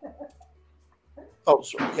 Oh,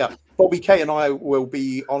 sorry, yeah. Bobby K and I will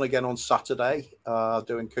be on again on Saturday,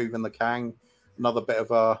 doing Coov and the Kang. Another bit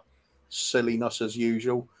of silliness as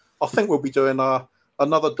usual. I think we'll be doing a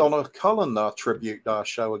another Donna Cullen tribute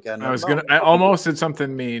show again. I almost did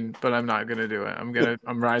something mean, but I'm not gonna do it.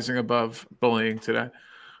 I'm rising above bullying today.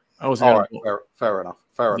 I was all right. Fair enough.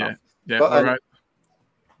 Fair enough. Yeah. But, all right.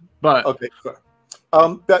 But okay.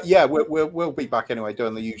 But yeah, we'll be back anyway,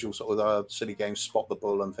 doing the usual sort of city games, spot the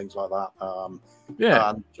bull and things like that.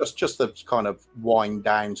 Yeah. Just to kind of wind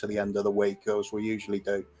down to the end of the week as we usually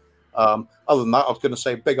do. Other than that, I was going to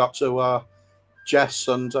say big up to Jess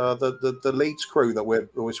and the Leeds crew that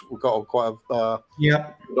we've got quite a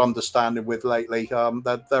good understanding with lately.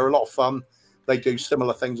 They're a lot of fun. They do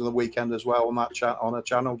similar things on the weekend as well on that on a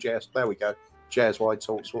channel. Jess, there we go. Jazz Wide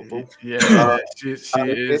Talks Football. Yeah, she is.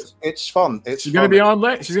 It's fun. She's going to be on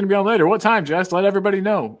late. She's going to be on later. What time, Jess? Let everybody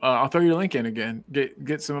know. I'll throw your link in again.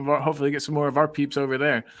 Get some of our. Hopefully, get some more of our peeps over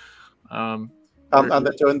there. And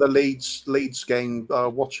they're doing the Leeds game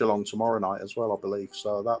watch along tomorrow night as well, I believe.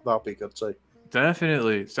 So that'll be good too.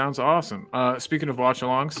 Definitely sounds awesome. Speaking of watch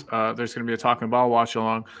alongs, there's going to be a Talking Ball watch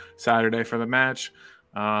along Saturday for the match.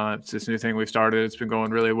 It's this new thing we've started. It's been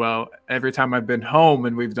going really well. Every time I've been home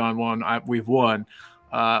and we've done one, we've won.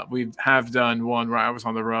 We have done one where I was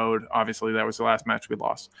on the road. Obviously, that was the last match we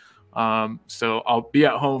lost. So I'll be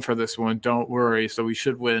at home for this one. Don't worry. So we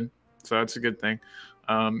should win. So that's a good thing.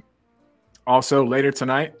 Also, later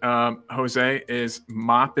tonight, Jose is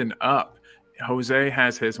mopping up. Jose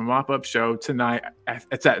has his mop-up show tonight.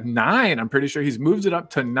 It's at 9. I'm pretty sure he's moved it up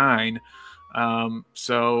to 9.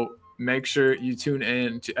 So make sure you tune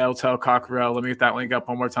in to El Tel Cockerel. Let me get that link up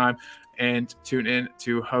one more time. And tune in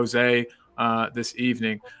to Jose this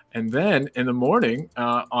evening. And then in the morning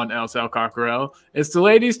on El Tel Cockerel, it's the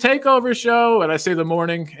Ladies Takeover show. And I say the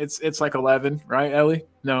morning, it's like 11, right, Ellie?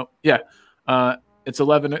 No, yeah. It's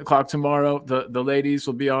 11 o'clock tomorrow. The ladies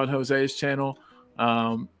will be on Jose's channel.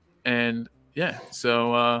 And yeah,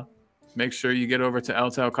 so make sure you get over to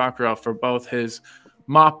El Tel Cockerel for both his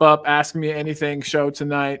mop up, ask me anything show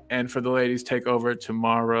tonight, and for the ladies takeover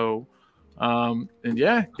tomorrow. And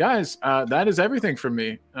yeah, guys, that is everything for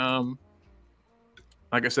me.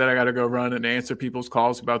 Like I said, I got to go run and answer people's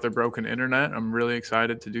calls about their broken internet. I'm really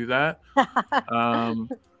excited to do that.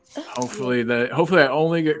 Hopefully I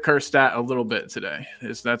only get cursed at a little bit today.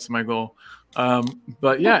 That's my goal.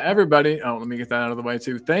 But yeah, everybody. Oh, let me get that out of the way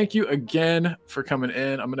too. Thank you again for coming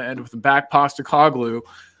in. I'm going to end with the back pasta Coglu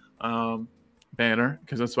banner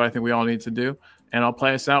because that's what I think we all need to do. And I'll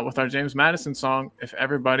play us out with our James Madison song if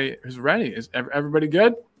everybody is ready. Is everybody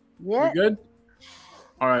good? Yeah. We good?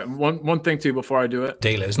 All right. One thing too before I do it.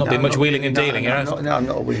 Dealer. There's not been much wheeling and dealing. No, I'm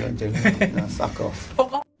not a wheeling and dealing. No, fuck off.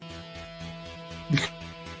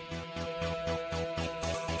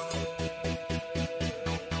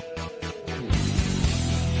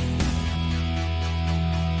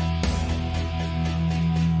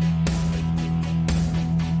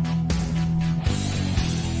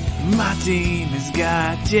 My team has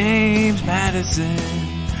got James Madison.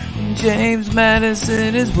 James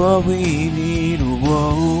Madison is what we need.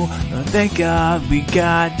 Whoa, thank God we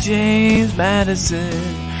got James Madison.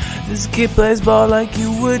 This kid plays ball like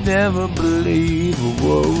you would never believe.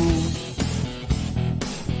 Whoa.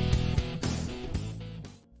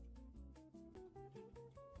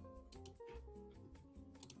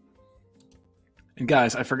 And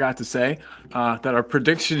guys, I forgot to say that our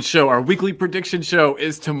prediction show, our weekly prediction show,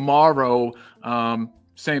 is tomorrow,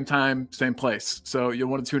 same time, same place. So you'll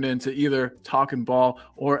want to tune in to either Talking Ball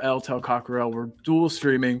or El Tel Cockerel. We're dual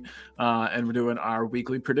streaming, and we're doing our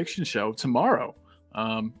weekly prediction show tomorrow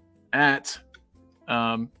at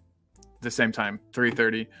the same time,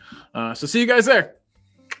 3:30. So see you guys there.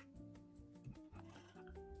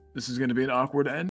 This is going to be an awkward end.